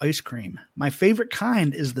to get ice cream. My favorite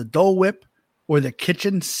kind is the Dole Whip or the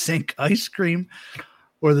kitchen sink ice cream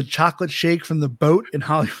or the chocolate shake from the boat in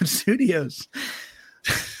Hollywood Studios.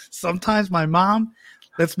 Sometimes my mom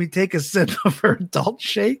lets me take a sip of her adult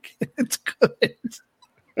shake. It's good.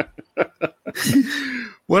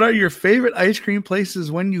 What are your favorite ice cream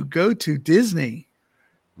places when you go to Disney?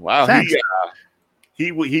 Wow,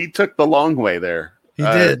 he took the long way there. He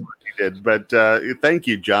did. He did. But thank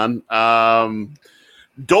you, John.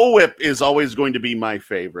 Dole Whip is always going to be my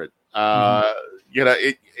favorite. You know,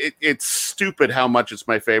 it's stupid how much it's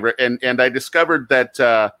my favorite. And I discovered that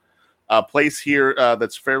a place here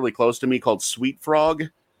that's fairly close to me called Sweet Frog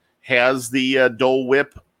has the Dole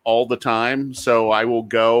Whip all the time. So I will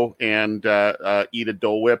go and eat a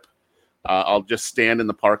Dole Whip. I'll just stand in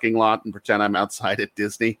the parking lot and pretend I'm outside at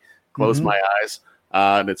Disney, close my eyes,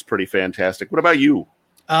 and it's pretty fantastic. What about you?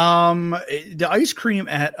 The ice cream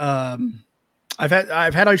at I've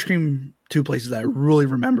had ice cream 2 places that I really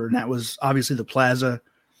remember, and that was obviously the Plaza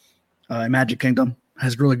in Magic Kingdom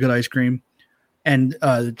has really good ice cream, and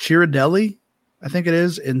the Chirardelli, I think it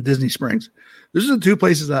is, in Disney Springs. These are the 2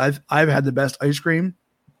 places that I've had the best ice cream.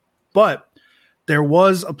 But there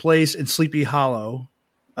was a place in Sleepy Hollow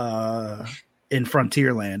in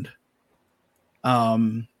Frontierland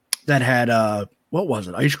that had what was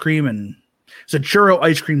it? Ice cream, and it's a churro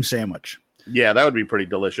ice cream sandwich. Yeah, that would be pretty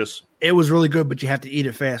delicious. It was really good, but you have to eat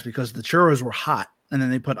it fast because the churros were hot, and then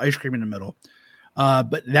they put ice cream in the middle.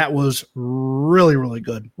 But that was really, really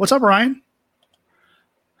good. What's up, Ryan?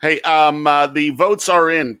 Hey, the votes are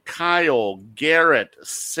in. Kyle, Garrett,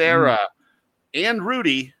 Sarah, and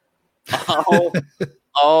Rudy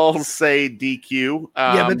all say DQ.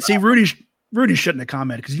 Yeah, but see, Rudy shouldn't have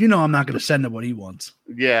commented because I'm not going to send him what he wants.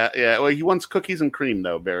 Yeah. Well, he wants cookies and cream,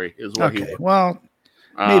 though, Barry, is what he wants. Well,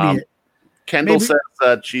 maybe. Kendall says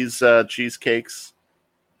cheesecakes.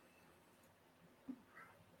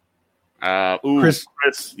 Chris,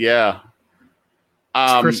 yeah.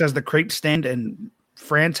 Chris has the crate stand, and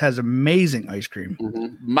France has amazing ice cream.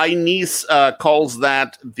 Mm-hmm. My niece calls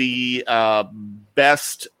that the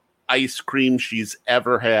best ice cream she's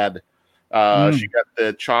ever had. She got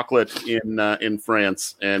the chocolate in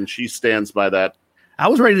France, and she stands by that. I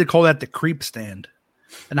was ready to call that the creep stand,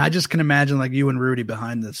 and I just can imagine like you and Rudy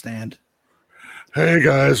behind the stand. Hey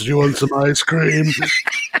guys, do you want some ice cream?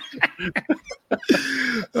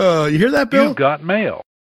 You hear that, Bill? You've got mail.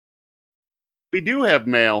 We do have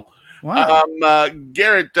mail. Wow.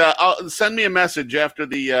 Garrett, send me a message after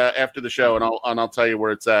the show, and I'll tell you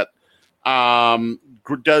where it's at.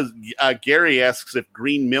 Gary asks if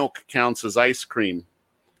green milk counts as ice cream?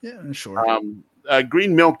 Yeah, sure.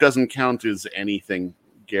 Green milk doesn't count as anything.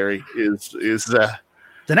 Gary is the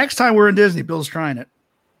next time we're in Disney, Bill's trying it.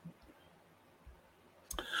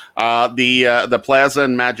 The Plaza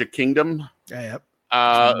in Magic Kingdom. Yep.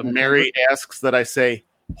 Mary asks that I say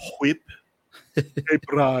whip. Hey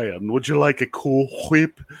Brian, would you like a cool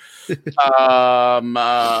whip?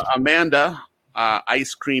 Amanda,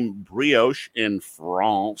 ice cream brioche in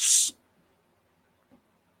France.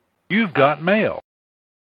 You've got mail.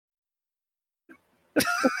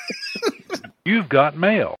 You've got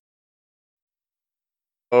mail.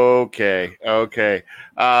 Okay.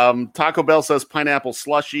 Taco Bell says pineapple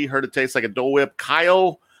slushy. Heard it tastes like a Dole Whip.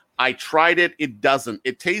 Kyle, I tried it. It doesn't.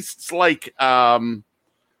 It tastes like a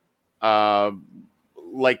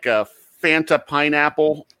Fanta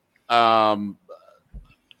pineapple that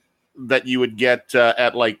you would get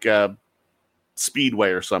at like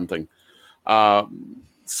Speedway or something.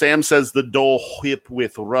 Sam says the Dole Whip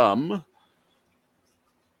with rum.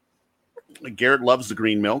 Garrett loves the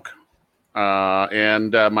green milk.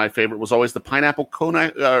 And my favorite was always the pineapple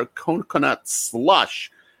coconut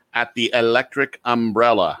slush at the Electric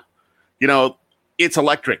Umbrella. You know, it's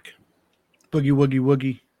electric. Boogie woogie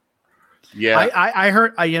woogie. Yeah, I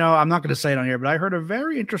heard. I'm not going to say it on here, but I heard a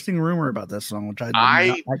very interesting rumor about this song, which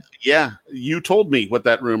yeah, you told me what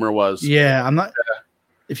that rumor was. Yeah, I'm not.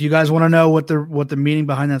 If you guys want to know what the meaning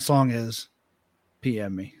behind that song is,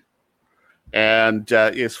 PM me. And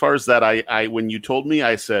as far as that, I when you told me,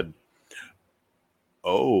 I said,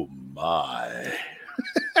 "Oh my!"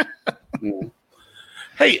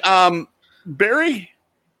 Hey, Barry.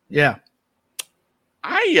 Yeah.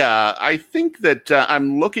 I think that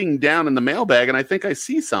I'm looking down in the mailbag, and I think I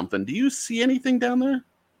see something. Do you see anything down there?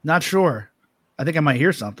 Not sure. I think I might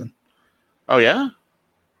hear something. Oh yeah.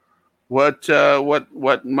 What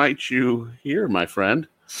might you hear, my friend?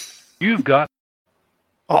 You've got.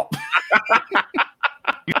 Oh.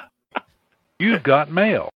 You've got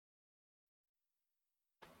mail.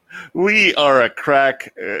 We are a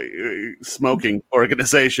crack smoking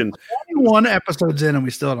organization. 21 episodes in, and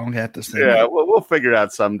we still don't get this thing. Yeah, we'll figure it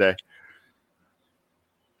out someday.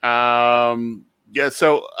 Yeah.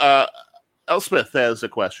 So Elspeth has a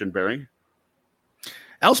question, Barry.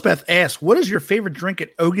 Elspeth asks, "What is your favorite drink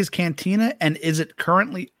at Oga's Cantina, and is it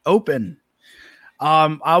currently open?"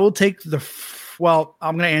 I will take I'm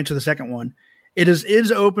going to answer the second one. It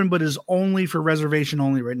is open, but is only for reservation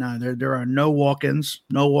only right now. There are no walk-ins,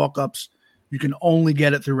 no walk-ups. You can only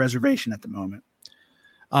get it through reservation at the moment.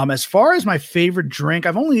 As far as my favorite drink,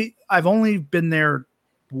 I've only been there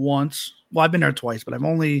once. Well, I've been there twice, but I've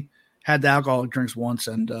only had the alcoholic drinks once,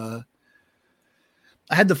 and I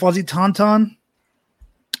had the fuzzy tauntaun,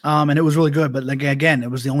 and it was really good. But again, it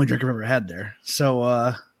was the only drink I've ever had there.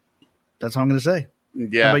 So that's all I'm going to say.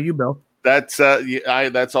 Yeah. How about you, Bill? That's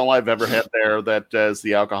that's all I've ever had there. That is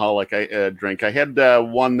the alcoholic drink. I had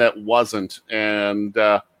one that wasn't, and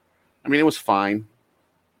I mean it was fine,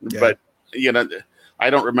 but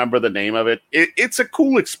I don't remember the name of it. It's a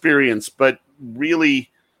cool experience, but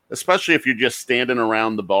really, especially if you're just standing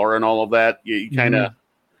around the bar and all of that, you kind of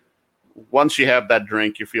once you have that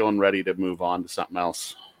drink, you're feeling ready to move on to something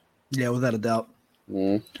else. Yeah, without a doubt.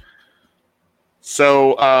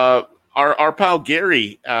 So. Our pal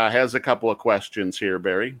Gary has a couple of questions here,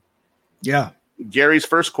 Barry. Yeah. Gary's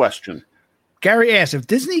first question. Gary asks, if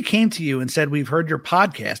Disney came to you and said, "We've heard your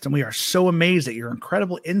podcast and we are so amazed at your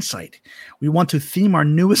incredible insight. We want to theme our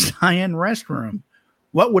newest high-end restroom.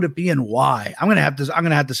 What would it be and why?" I'm gonna have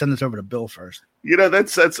to send this over to Bill first.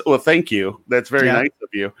 That's well, thank you. That's very nice of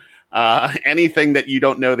you. Anything that you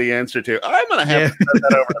don't know the answer to, I'm gonna have to send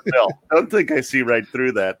that over to Bill. Don't think I see right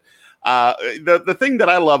through that. The thing that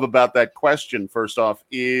I love about that question, first off,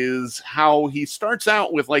 is how he starts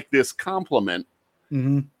out with like this compliment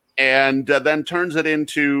and then turns it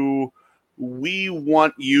into, "We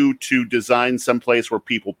want you to design someplace where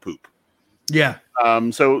people poop." Yeah.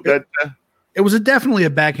 So that it was definitely a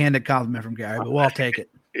backhanded compliment from Gary, but we'll take it.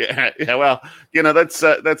 Yeah. Well,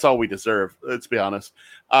 that's all we deserve. Let's be honest.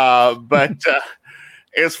 But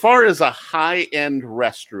as far as a high-end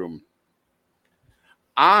restroom,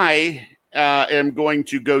 I am going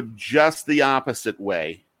to go just the opposite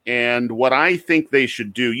way. And what I think they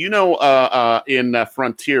should do, in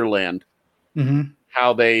Frontierland,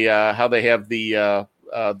 how they have the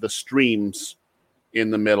streams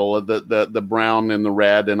in the middle of the brown and the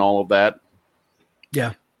red and all of that.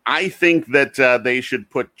 Yeah. I think that they should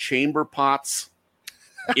put chamber pots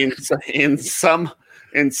in some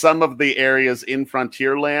in some of the areas in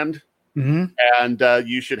Frontierland. Mm-hmm. And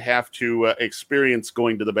you should have to experience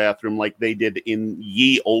going to the bathroom like they did in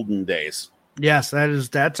ye olden days. Yes,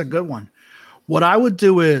 that's a good one. What I would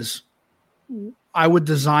do is I would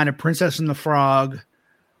design a Princess and the Frog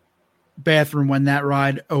bathroom when that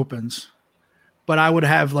ride opens, but I would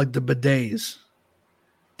have like the bidets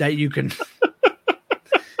that you can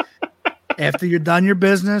after you're done your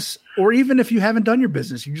business, or even if you haven't done your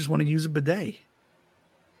business, you just want to use a bidet.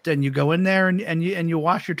 Then you go in there and you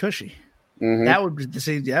wash your tushy. Mm-hmm. That would be the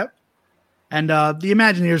same. Yep. And the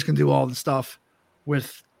Imagineers can do all the stuff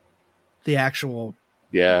with the actual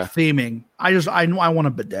theming. I want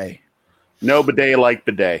a bidet. No bidet like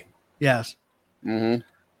bidet. Yes. Mm-hmm.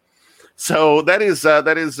 So that is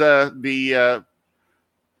the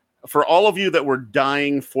for all of you that were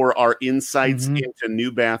dying for our insights into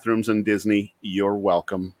new bathrooms in Disney, you're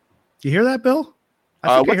welcome. You hear that, Bill?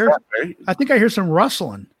 I think I hear some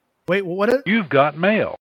rustling. Wait, what? You've got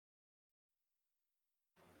mail.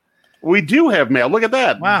 We do have mail. Look at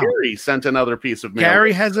that. Wow. Gary sent another piece of mail.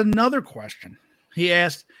 Gary has another question. He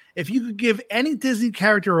asked, if you could give any Disney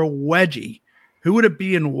character a wedgie, who would it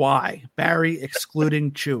be and why? Barry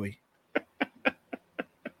excluding Chewie.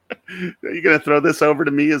 Are you going to throw this over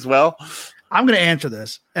to me as well? I'm going to answer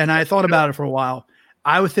this, and I thought about it for a while.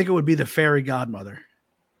 I would think it would be the fairy godmother.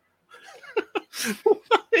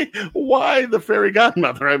 Why the fairy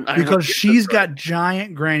godmother? Because she's got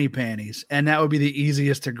giant granny panties, and that would be the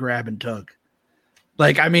easiest to grab and tug.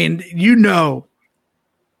 Like, I mean,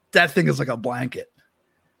 that thing is like a blanket.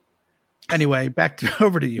 Anyway,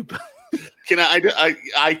 over to you. Can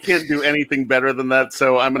I can't do anything better than that,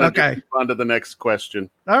 so I'm going to move on to the next question.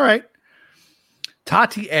 All right.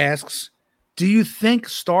 Tati asks, do you think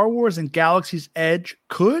Star Wars and Galaxy's Edge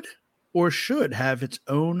could or should have its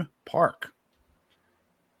own park?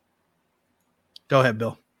 Go ahead,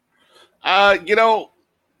 Bill. I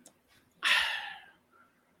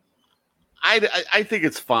think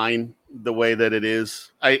it's fine the way that it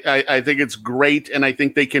is. I think it's great, and I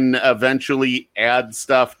think they can eventually add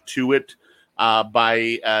stuff to it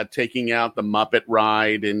by taking out the Muppet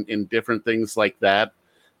ride and different things like that.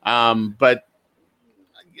 But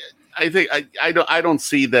I think I don't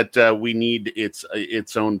see that we need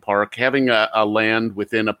its own park. Having a land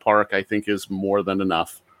within a park, I think, is more than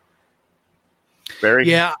enough. Barry?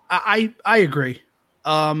 Yeah, I agree.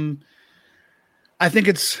 I think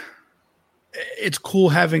it's cool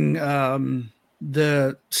having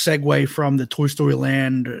the segue from the Toy Story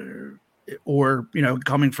land or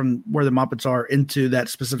coming from where the Muppets are into that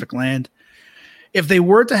specific land. If they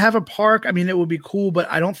were to have a park, I mean, it would be cool,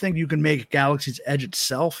 but I don't think you can make Galaxy's Edge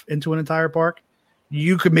itself into an entire park.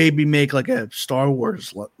 You could maybe make like a Star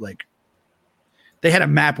Wars, like they had a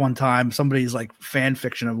map one time, somebody's like fan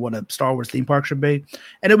fiction of what a Star Wars theme park should be.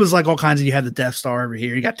 And it was like all kinds of, you had the Death Star over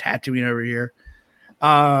here, you got Tatooine over here.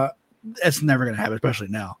 It's never going to happen, especially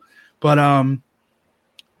now. But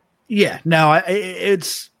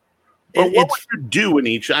it's. But what would you do in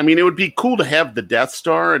each? I mean, it would be cool to have the Death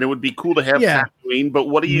Star, and it would be cool to have Tatooine. But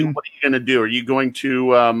what are you going to do? Are you going to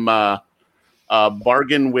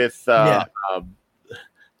bargain with buy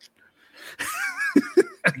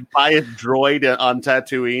a droid on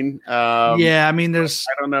Tatooine? I mean, I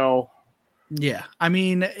don't know. Yeah, I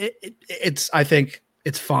mean, it's. I think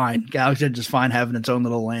it's fine. Galaxy Edge is fine having its own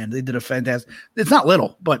little land. They did a fantastic. It's not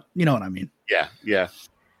little, but you know what I mean. Yeah.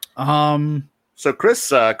 So Chris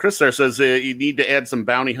there says you need to add some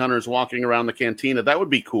bounty hunters walking around the cantina. That would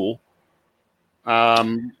be cool.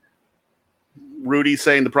 Rudy's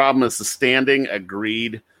saying the problem is the standing.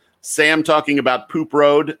 Agreed. Sam talking about Poop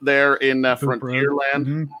Road there in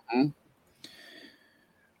Frontierland.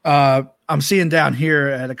 Mm-hmm. I'm seeing down here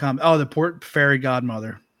at a comment. Oh, the Port Fairy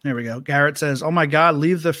Godmother. There we go. Garrett says, "Oh my God,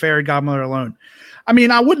 leave the Fairy Godmother alone." I mean,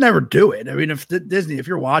 I would never do it. I mean, if Disney, if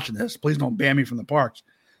you're watching this, please don't ban me from the parks.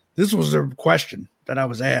 This was a question that I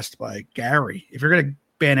was asked by Gary. If you're going to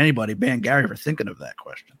ban anybody, ban Gary for thinking of that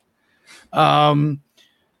question. I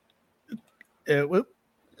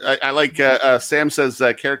like Sam says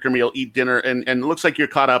character meal, eat dinner, and it looks like you're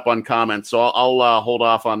caught up on comments, so I'll hold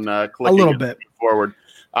off on clicking a little bit forward.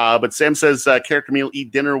 But Sam says character meal,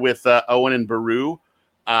 eat dinner with Owen and Baru.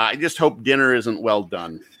 I just hope dinner isn't well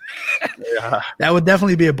done. That would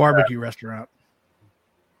definitely be a barbecue restaurant.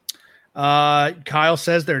 Kyle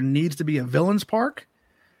says there needs to be a villains park.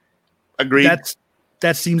 Agreed.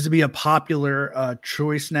 That seems to be a popular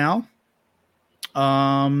choice now.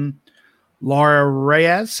 Laura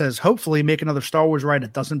Reyes says, hopefully make another Star Wars ride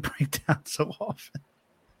that doesn't break down so often.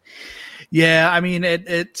 Yeah, I mean,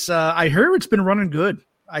 it's I heard it's been running good.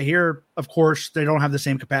 I hear, of course, they don't have the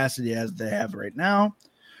same capacity as they have right now,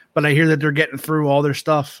 but I hear that they're getting through all their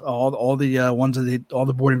stuff, all the ones that all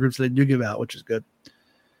the boarding groups that they do give out, which is good.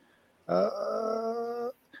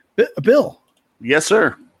 Bill. Yes,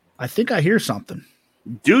 sir. I think I hear something.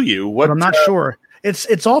 Do you? What? But I'm not sure.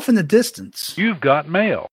 It's off in the distance. You've got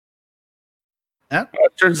mail. Yeah.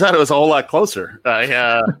 Turns out it was a whole lot closer.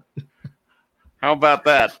 How about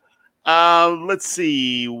that? Let's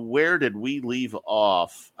see. Where did we leave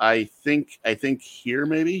off? I think here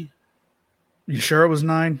maybe. You sure it was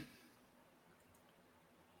 9?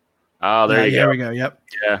 Oh, there you go. There we go. Yep.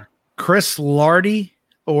 Yeah. Chris Lardy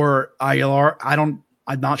or Aguilar.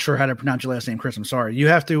 I'm not sure how to pronounce your last name, Chris. I'm sorry. You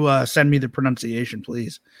have to send me the pronunciation,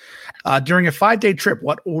 please. During a 5-day trip,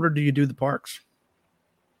 what order do you do the parks?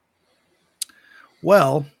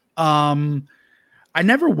 Well, I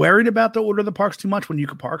never worried about the order of the parks too much when you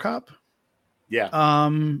could park hop. Yeah.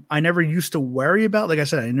 I never used to worry about, like I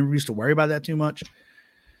said, I never used to worry about that too much.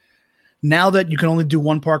 Now that you can only do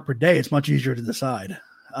one park per day, it's much easier to decide.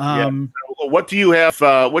 So what do you have?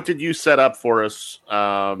 What did you set up for us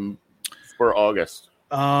for August?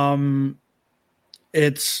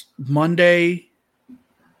 It's Monday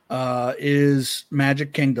is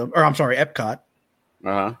Magic Kingdom, or I'm sorry, Epcot.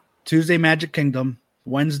 Uh-huh. Tuesday, Magic Kingdom.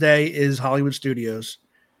 Wednesday is Hollywood Studios.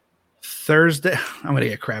 Thursday, I'm going to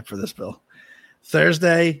get crap for this, Bill.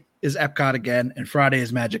 Thursday is Epcot again, and Friday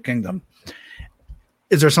is Magic Kingdom.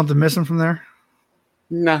 Is there something missing from there?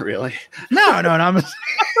 Not really. No.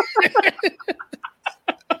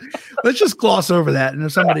 Let's just gloss over that. And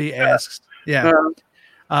if somebody asks, yeah.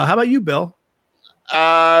 How about you, Bill?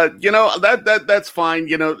 That's fine.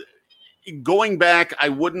 Going back, I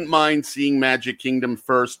wouldn't mind seeing Magic Kingdom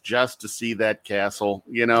first just to see that castle.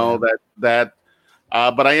 But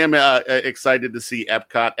I am excited to see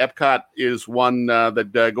Epcot. Epcot is one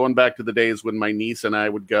that going back to the days when my niece and I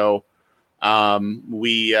would go.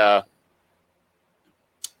 We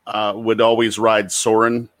would always ride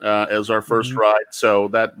Soarin' as our first ride, so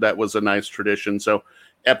that was a nice tradition. So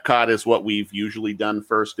Epcot is what we've usually done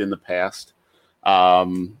first in the past.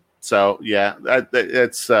 So yeah,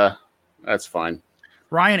 that's fine.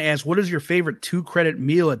 Ryan asks, "What is your favorite 2-credit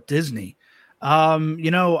meal at Disney?" I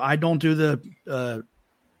don't do the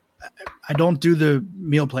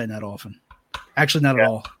meal plan that often. Actually, not at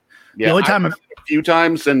all. Yeah, the only time a few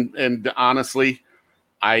times, and honestly,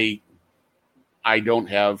 I don't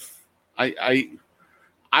have. I'm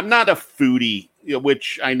not a foodie,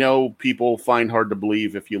 which I know people find hard to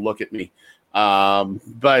believe if you look at me.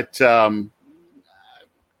 But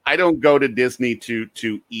I don't go to Disney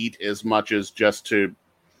to eat as much as just to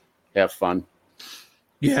have fun.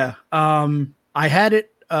 Yeah. I had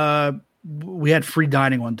it. We had free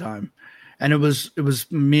dining one time, and it was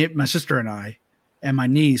me, my sister and I, and my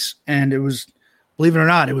niece. And it was, believe it or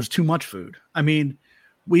not, it was too much food. I mean,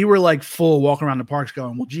 we were like full walking around the parks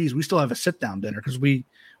going, well, geez, we still have a sit down dinner. Cause we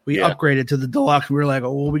upgraded to the deluxe. We were like,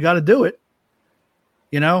 oh, well, we got to do it,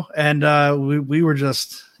 and we were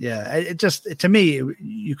just, to me,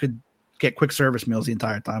 you could get quick service meals the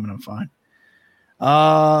entire time and I'm fine.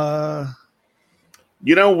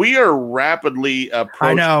 We are rapidly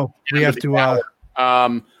approaching. I know we have to.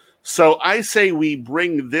 So I say we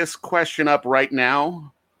bring this question up right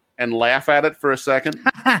now and laugh at it for a second.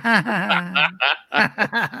 All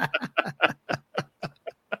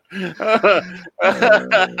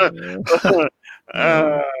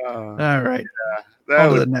right.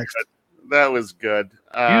 That was good.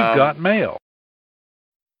 You've got mail.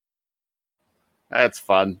 That's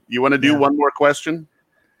fun. You want to do one more question?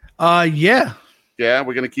 Yeah. Yeah,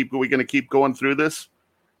 we're gonna keep going through this.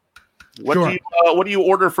 What Sure. do you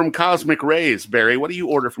order from Cosmic Rays, Barry? What do you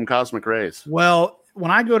order from Cosmic Rays? Well,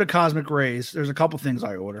 when I go to Cosmic Rays, there's a couple things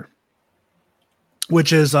I order,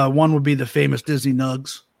 which is one would be the famous Disney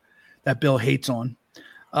Nugs that Bill hates on.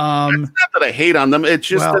 It's not that I hate on them. It's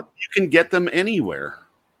just that you can get them anywhere.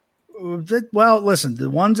 Well, listen, the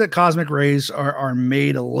ones at Cosmic Rays are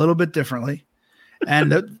made a little bit differently,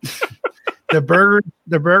 and the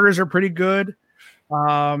burgers are pretty good.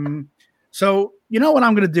 So you know what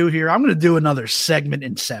I'm going to do here? I'm going to do another segment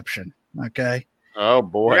inception. Okay. Oh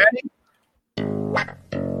boy. Ready?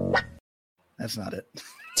 That's not it.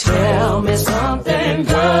 Tell me something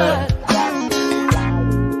good.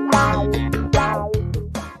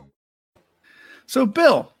 So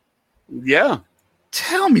Bill. Yeah.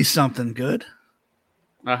 Tell me something good.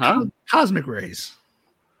 Uh-huh. Cosmic Rays.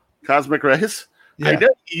 Cosmic Rays? Yeah. I know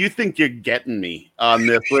you think you're getting me on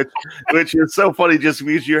this, which is so funny just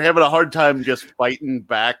because you're having a hard time just fighting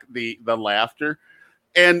back the laughter.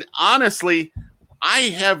 And honestly, I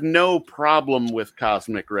have no problem with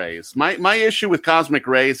Cosmic Rays. My issue with Cosmic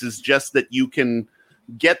Rays is just that you can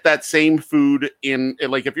get that same food in,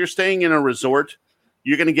 like, if you're staying in a resort,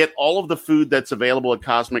 you're going to get all of the food that's available at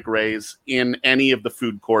Cosmic Rays in any of the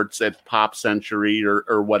food courts at Pop Century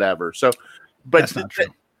or whatever. So, but That's not true.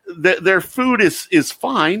 Their food is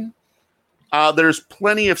fine. There's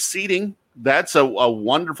plenty of seating. That's a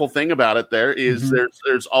wonderful thing about it.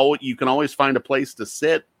 There's always, you can always find a place to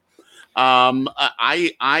sit.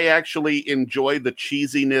 I actually enjoy the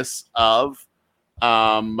cheesiness of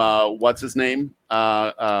what's his name?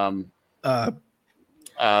 God,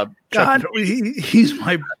 he's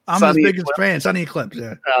I'm Sunny his biggest Eclipse. fan. Sunny Eclipse,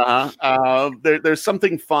 yeah. There's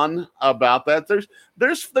something fun about that.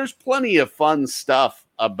 There's plenty of fun stuff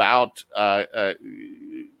about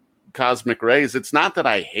Cosmic Rays. It's not that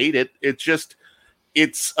I hate it. It's just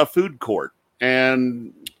it's a food court,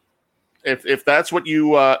 and if that's what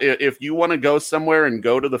you if you want to go somewhere and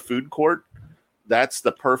go to the food court, that's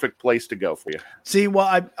the perfect place to go for you. See,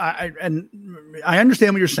 well, I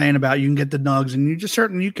understand what you're saying about you can get the nugs, and you just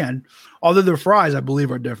certainly you can. Although their fries, I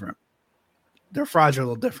believe, are different. Their fries are a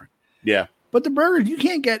little different. Yeah, but the burgers you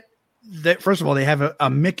can't get. That first of all, they have a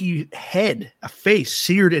Mickey head, a face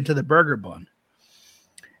seared into the burger bun,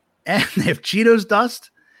 and they have Cheetos dust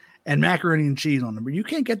and macaroni and cheese on them. But you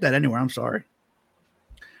can't get that anywhere. I'm sorry.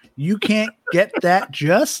 You can't get that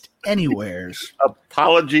just anywheres.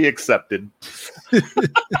 Apology accepted.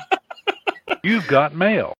 You've got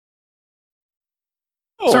mail.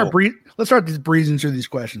 Let's start breezing through these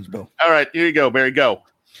questions, Bill. All right, here you go, Barry. Go.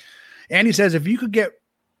 Andy says, if you could get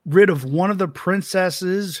rid of one of the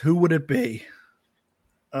princesses, who would it be?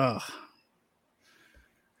 Ugh.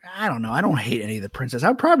 I don't know. I don't hate any of the princesses.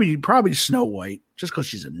 I'd probably Snow White, just because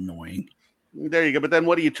she's annoying. There you go. But then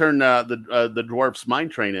what do you turn the dwarf's mine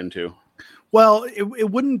train into? Well,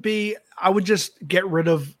 it wouldn't be. I would just get rid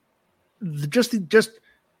of just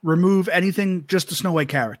remove anything, just the Snow White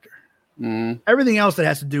character. Everything else that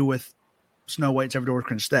has to do with Snow White, Seven Dwarfs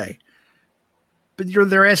can stay. But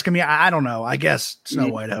they're asking me. I don't know. I guess Snow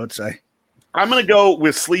White. I would say. I'm going to go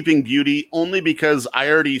with Sleeping Beauty only because I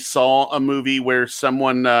already saw a movie where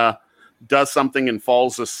someone does something and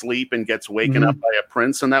falls asleep and gets waken up by a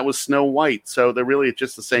prince, and that was Snow White. So they're really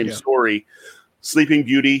just the same story. Sleeping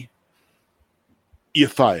Beauty, you're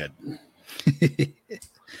fired.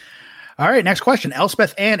 All right, next question.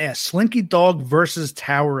 Elspeth Ann asks, Slinky Dog versus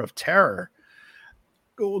Tower of Terror.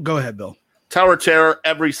 Go ahead, Bill. Tower of Terror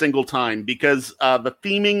every single time because the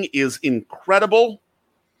theming is incredible.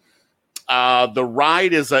 The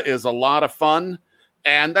ride is a lot of fun.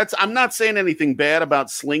 And I'm not saying anything bad about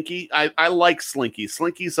Slinky. I like Slinky.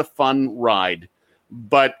 Slinky's a fun ride,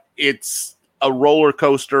 but it's a roller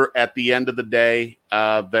coaster at the end of the day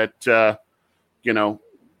that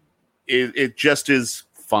it just is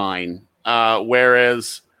fine.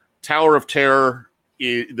 Whereas Tower of Terror,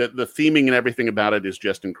 the theming and everything about it is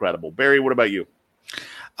just incredible. Barry, what about you?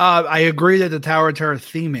 I agree that the Tower of Terror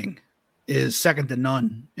theming is second to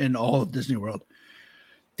none in all of Disney World.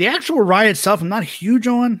 The actual ride itself, I'm not huge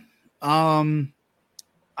on.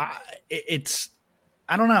 It's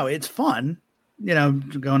I don't know. It's fun,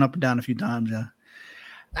 going up and down a few times. Yeah,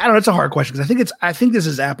 I don't know. It's a hard question because I think this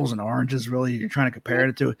is apples and oranges. Really, you're trying to compare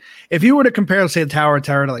it to. If you were to compare, let's say, the Tower of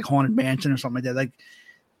Terror to like Haunted Mansion or something like that, like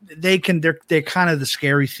they're kind of the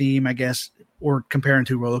scary theme, I guess, or comparing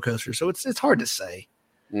two roller coasters. So it's hard to say.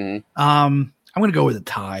 I'm going to go with a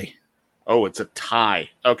tie. Oh, it's a tie.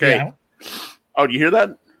 Okay. Yeah. Oh, do you hear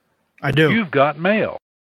that? I do. You've got mail.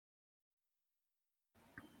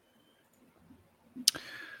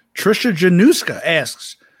 Trisha Januska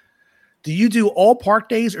asks, do you do all park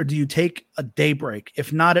days or do you take a day break?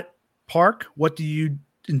 If not at park, what do you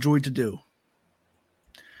enjoy to do?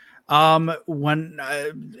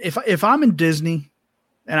 If I'm in Disney,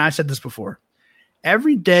 and I said this before,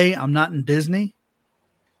 every day I'm not in Disney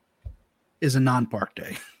is a non-park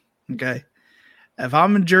day. Okay. If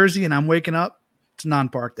I'm in Jersey and I'm waking up, it's a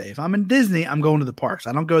non-park day. If I'm in Disney, I'm going to the parks.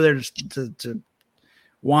 I don't go there just to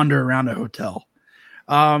wander around a hotel.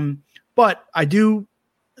 But I do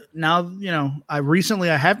now,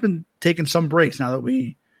 I have been taking some breaks now that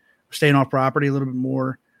we are staying off property a little bit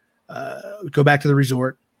more, go back to the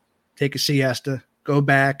resort, take a siesta, go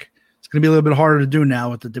back. It's going to be a little bit harder to do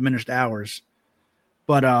now with the diminished hours.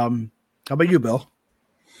 But how about you, Bill?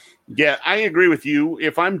 Yeah, I agree with you.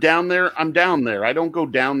 If I'm down there, I'm down there. I don't go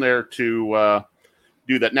down there to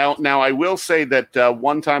do that. Now I will say that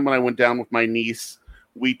one time when I went down with my niece,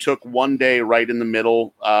 we took one day right in the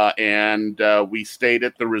middle, and we stayed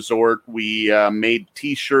at the resort. We made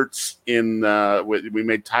T-shirts we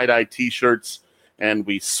made tie-dye T-shirts and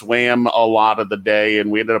we swam a lot of the day, and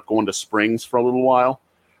we ended up going to Springs for a little while.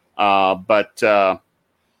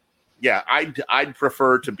 Yeah, I'd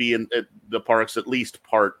prefer to be in the parks at least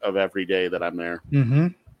part of every day that I'm there. Mm-hmm.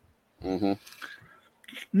 Mm-hmm.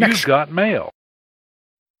 You've got mail.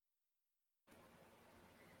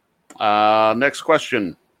 Next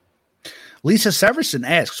question. Lisa Severson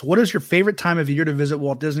asks, what is your favorite time of year to visit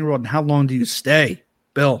Walt Disney World, and how long do you stay?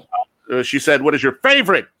 Bill. She said, what is your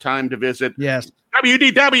favorite time to visit Yes.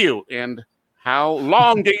 WDW, and how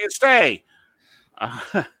long do you stay?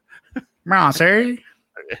 Marcy.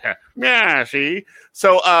 Yeah, see.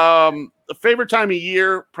 So, the favorite time of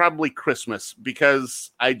year, probably Christmas,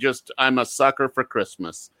 because I'm a sucker for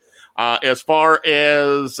Christmas. As far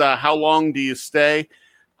as how long do you stay,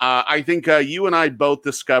 I think you and I both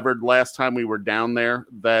discovered last time we were down there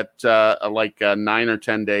that 9 or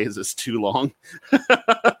 10 days is too long.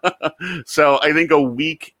 So I think a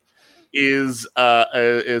week is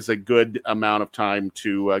a good amount of time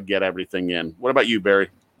to get everything in. What about you, Barry?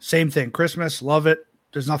 Same thing. Christmas, love it.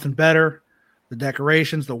 There's nothing better. The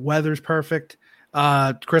decorations, the weather's perfect.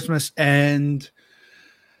 Christmas, and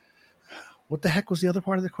what the heck was the other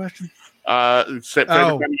part of the question? Favorite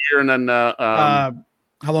time of year, and then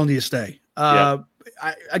how long do you stay?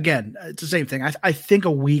 Again, it's the same thing. I think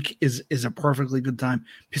a week is a perfectly good time.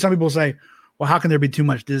 Some people say, well, how can there be too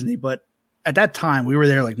much Disney? But at that time, we were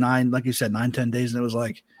there like 10 days, and it was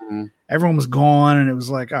like everyone was gone, and it was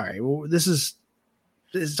like, all right, well,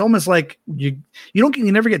 it's almost like you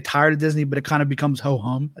never get tired of Disney, but it kind of becomes ho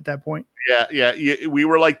hum at that point. Yeah. We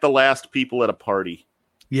were like the last people at a party.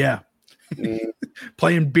 Yeah,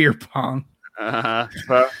 playing beer pong,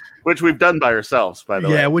 which we've done by ourselves, by the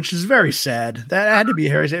way. Yeah, which is very sad. That had to be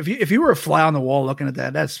Harry. If you were a fly on the wall looking at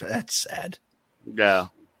that, that's sad. Yeah.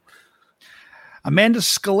 Amanda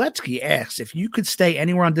Skoletsky asks, if you could stay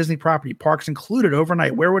anywhere on Disney property, parks included,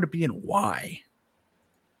 overnight, where would it be and why?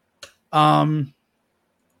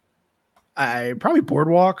 I probably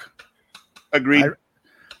Boardwalk. Agreed.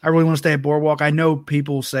 I really want to stay at Boardwalk. I know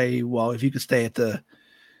people say, well, if you could stay at the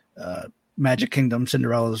Magic Kingdom,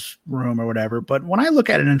 Cinderella's room or whatever, but when I look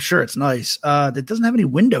at it, and sure, it's nice. It doesn't have any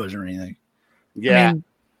windows or anything. Yeah.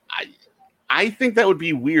 I think that would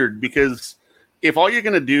be weird, because if all you're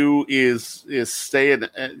going to do is stay in,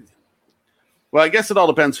 well, I guess it all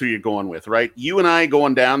depends who you're going with, right? You and I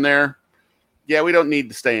going down there, yeah, we don't need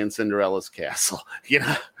to stay in Cinderella's castle,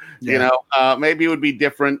 maybe it would be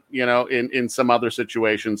different, in some other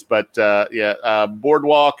situations, but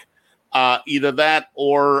Boardwalk, either that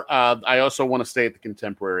or I also want to stay at the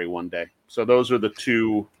Contemporary one day. So those are the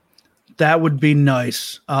two. That would be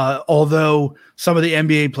nice. Although some of the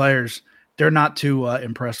NBA players, they're not too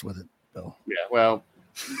impressed with it, Bill. Yeah, well,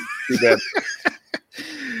 too bad.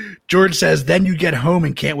 George says, then you get home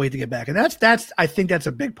and can't wait to get back. And that's I think that's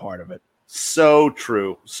a big part of it. So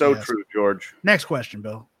true. True, George. Next question,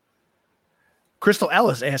 Bill. Crystal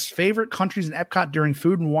Ellis asks, favorite countries in Epcot during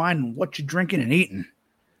Food and Wine, and what you drinking and eating?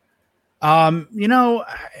 I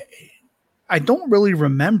don't really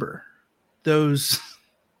remember those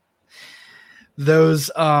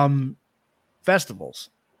festivals.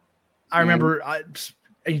 I remember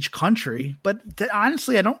each country, but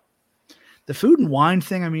honestly, I don't. The Food and Wine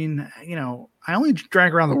thing, I mean, I only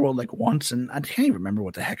drank around the world like once, and I can't even remember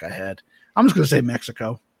what the heck I had. I'm just going to say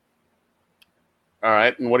Mexico. All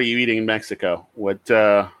right, and what are you eating in Mexico? What?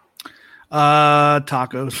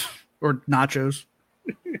 Tacos or nachos.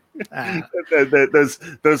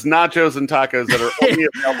 Those nachos and tacos that are only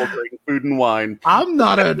available during Food and Wine. I'm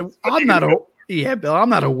not a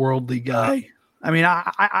worldly guy. I mean,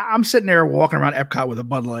 I'm sitting there walking around Epcot with a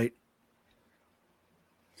Bud Light.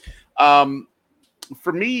 For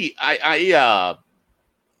me, I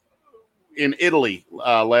in Italy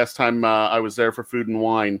last time I was there for Food and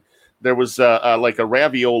Wine, there was like a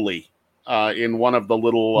ravioli in one of the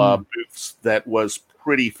little booths that was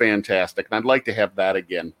pretty fantastic, and I'd like to have that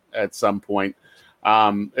again at some point.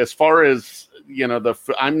 As far as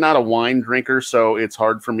I'm not a wine drinker, so it's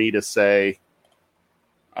hard for me to say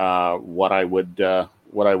what I would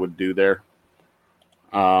do there.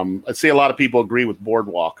 I see a lot of people agree with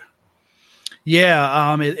Boardwalk.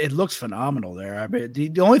 Yeah, it looks phenomenal there. I mean,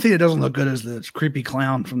 the only thing that doesn't look good is the creepy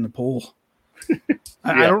clown from the pool.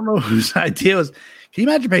 I don't know whose idea was. Can you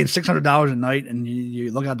imagine paying $600 a night and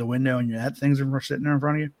you look out the window and that things are sitting there in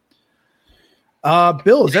front of you?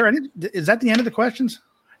 Bill, is that the end of the questions?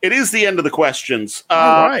 It is the end of the questions.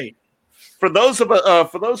 All right. For those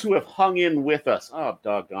who have hung in with us, oh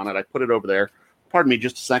doggone it, I put it over there. Pardon me,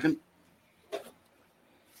 just a second.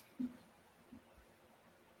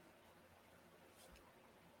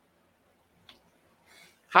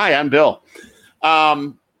 Hi, I'm Bill.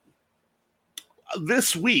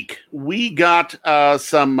 This week, we got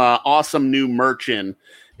some awesome new merch in,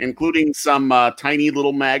 including some tiny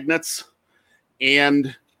little magnets.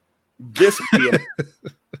 And this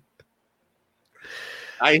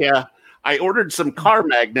I ordered some car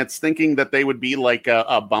magnets thinking that they would be like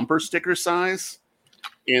a bumper sticker size.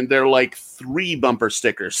 And they're like 3 bumper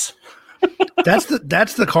stickers. That's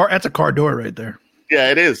the car. That's a car door right there.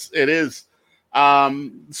 Yeah, it is. It is.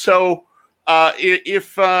 So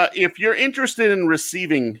if you're interested in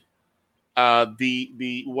receiving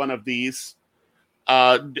the one of these,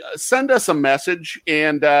 send us a message,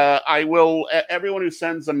 and I will. Everyone who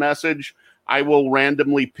sends a message, I will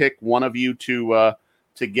randomly pick one of you to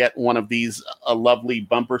get one of these a lovely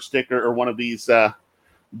bumper sticker or one of these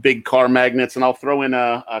big car magnets, and I'll throw in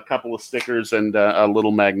a couple of stickers and a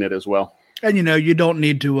little magnet as well. And you don't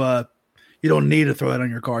need to throw it on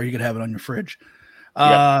your car. You could have it on your fridge.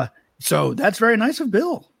 So that's very nice of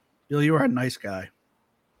Bill. Bill, you are a nice guy.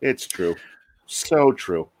 It's true. So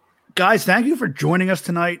true. Guys, thank you for joining us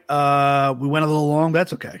tonight. We went a little long.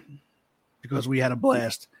 That's okay because we had a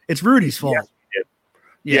blast. It's Rudy's fault.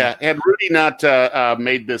 Yeah. Had Rudy not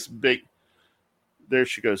made this big, there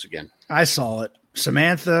she goes again. I saw it.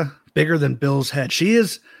 Samantha, bigger than Bill's head.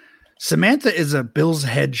 Samantha is a Bill's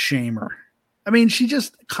head shamer. I mean, she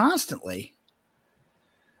just constantly.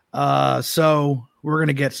 So we're going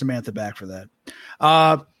to get Samantha back for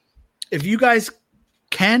that. If you guys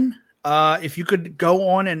can, if you could go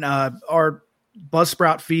on and our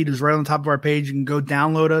Buzzsprout feed is right on the top of our page. You can go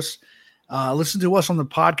download us, listen to us on the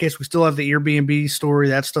podcast. We still have the Airbnb story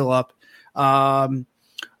that's still up.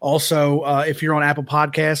 Also, if you're on Apple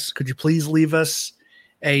Podcasts, could you please leave us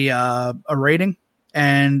a rating?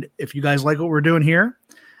 And if you guys like what we're doing here,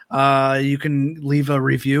 you can leave a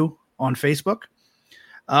review on Facebook.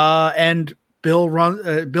 And Bill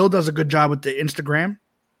does a good job with the Instagram.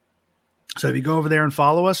 So if you go over there and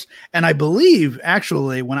follow us, and I believe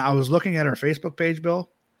actually when I was looking at our Facebook page, Bill,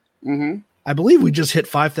 I believe we just hit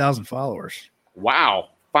 5,000 followers. Wow,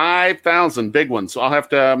 5,000 big ones. So I'll have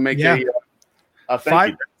to make a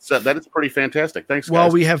thank you. So that is pretty fantastic. Thanks, guys.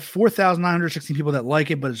 Well, we have 4,916 people that like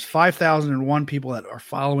it, but it's 5,001 people that are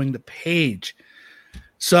following the page.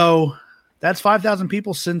 So that's 5,000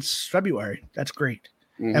 people since February. That's great.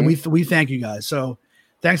 And we thank you guys. So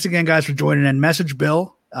thanks again, guys, for joining in. Message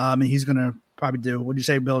Bill, and he's going to probably do, what do you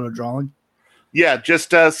say, Bill, to drawing? Yeah,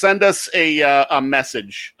 just send us a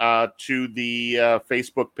message to the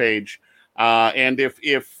Facebook page. And if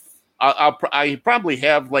I probably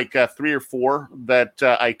have like 3 or 4 that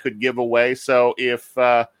I could give away. So if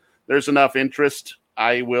there's enough interest,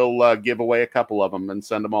 I will give away a couple of them and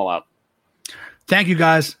send them all out. Thank you,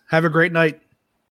 guys. Have a great night.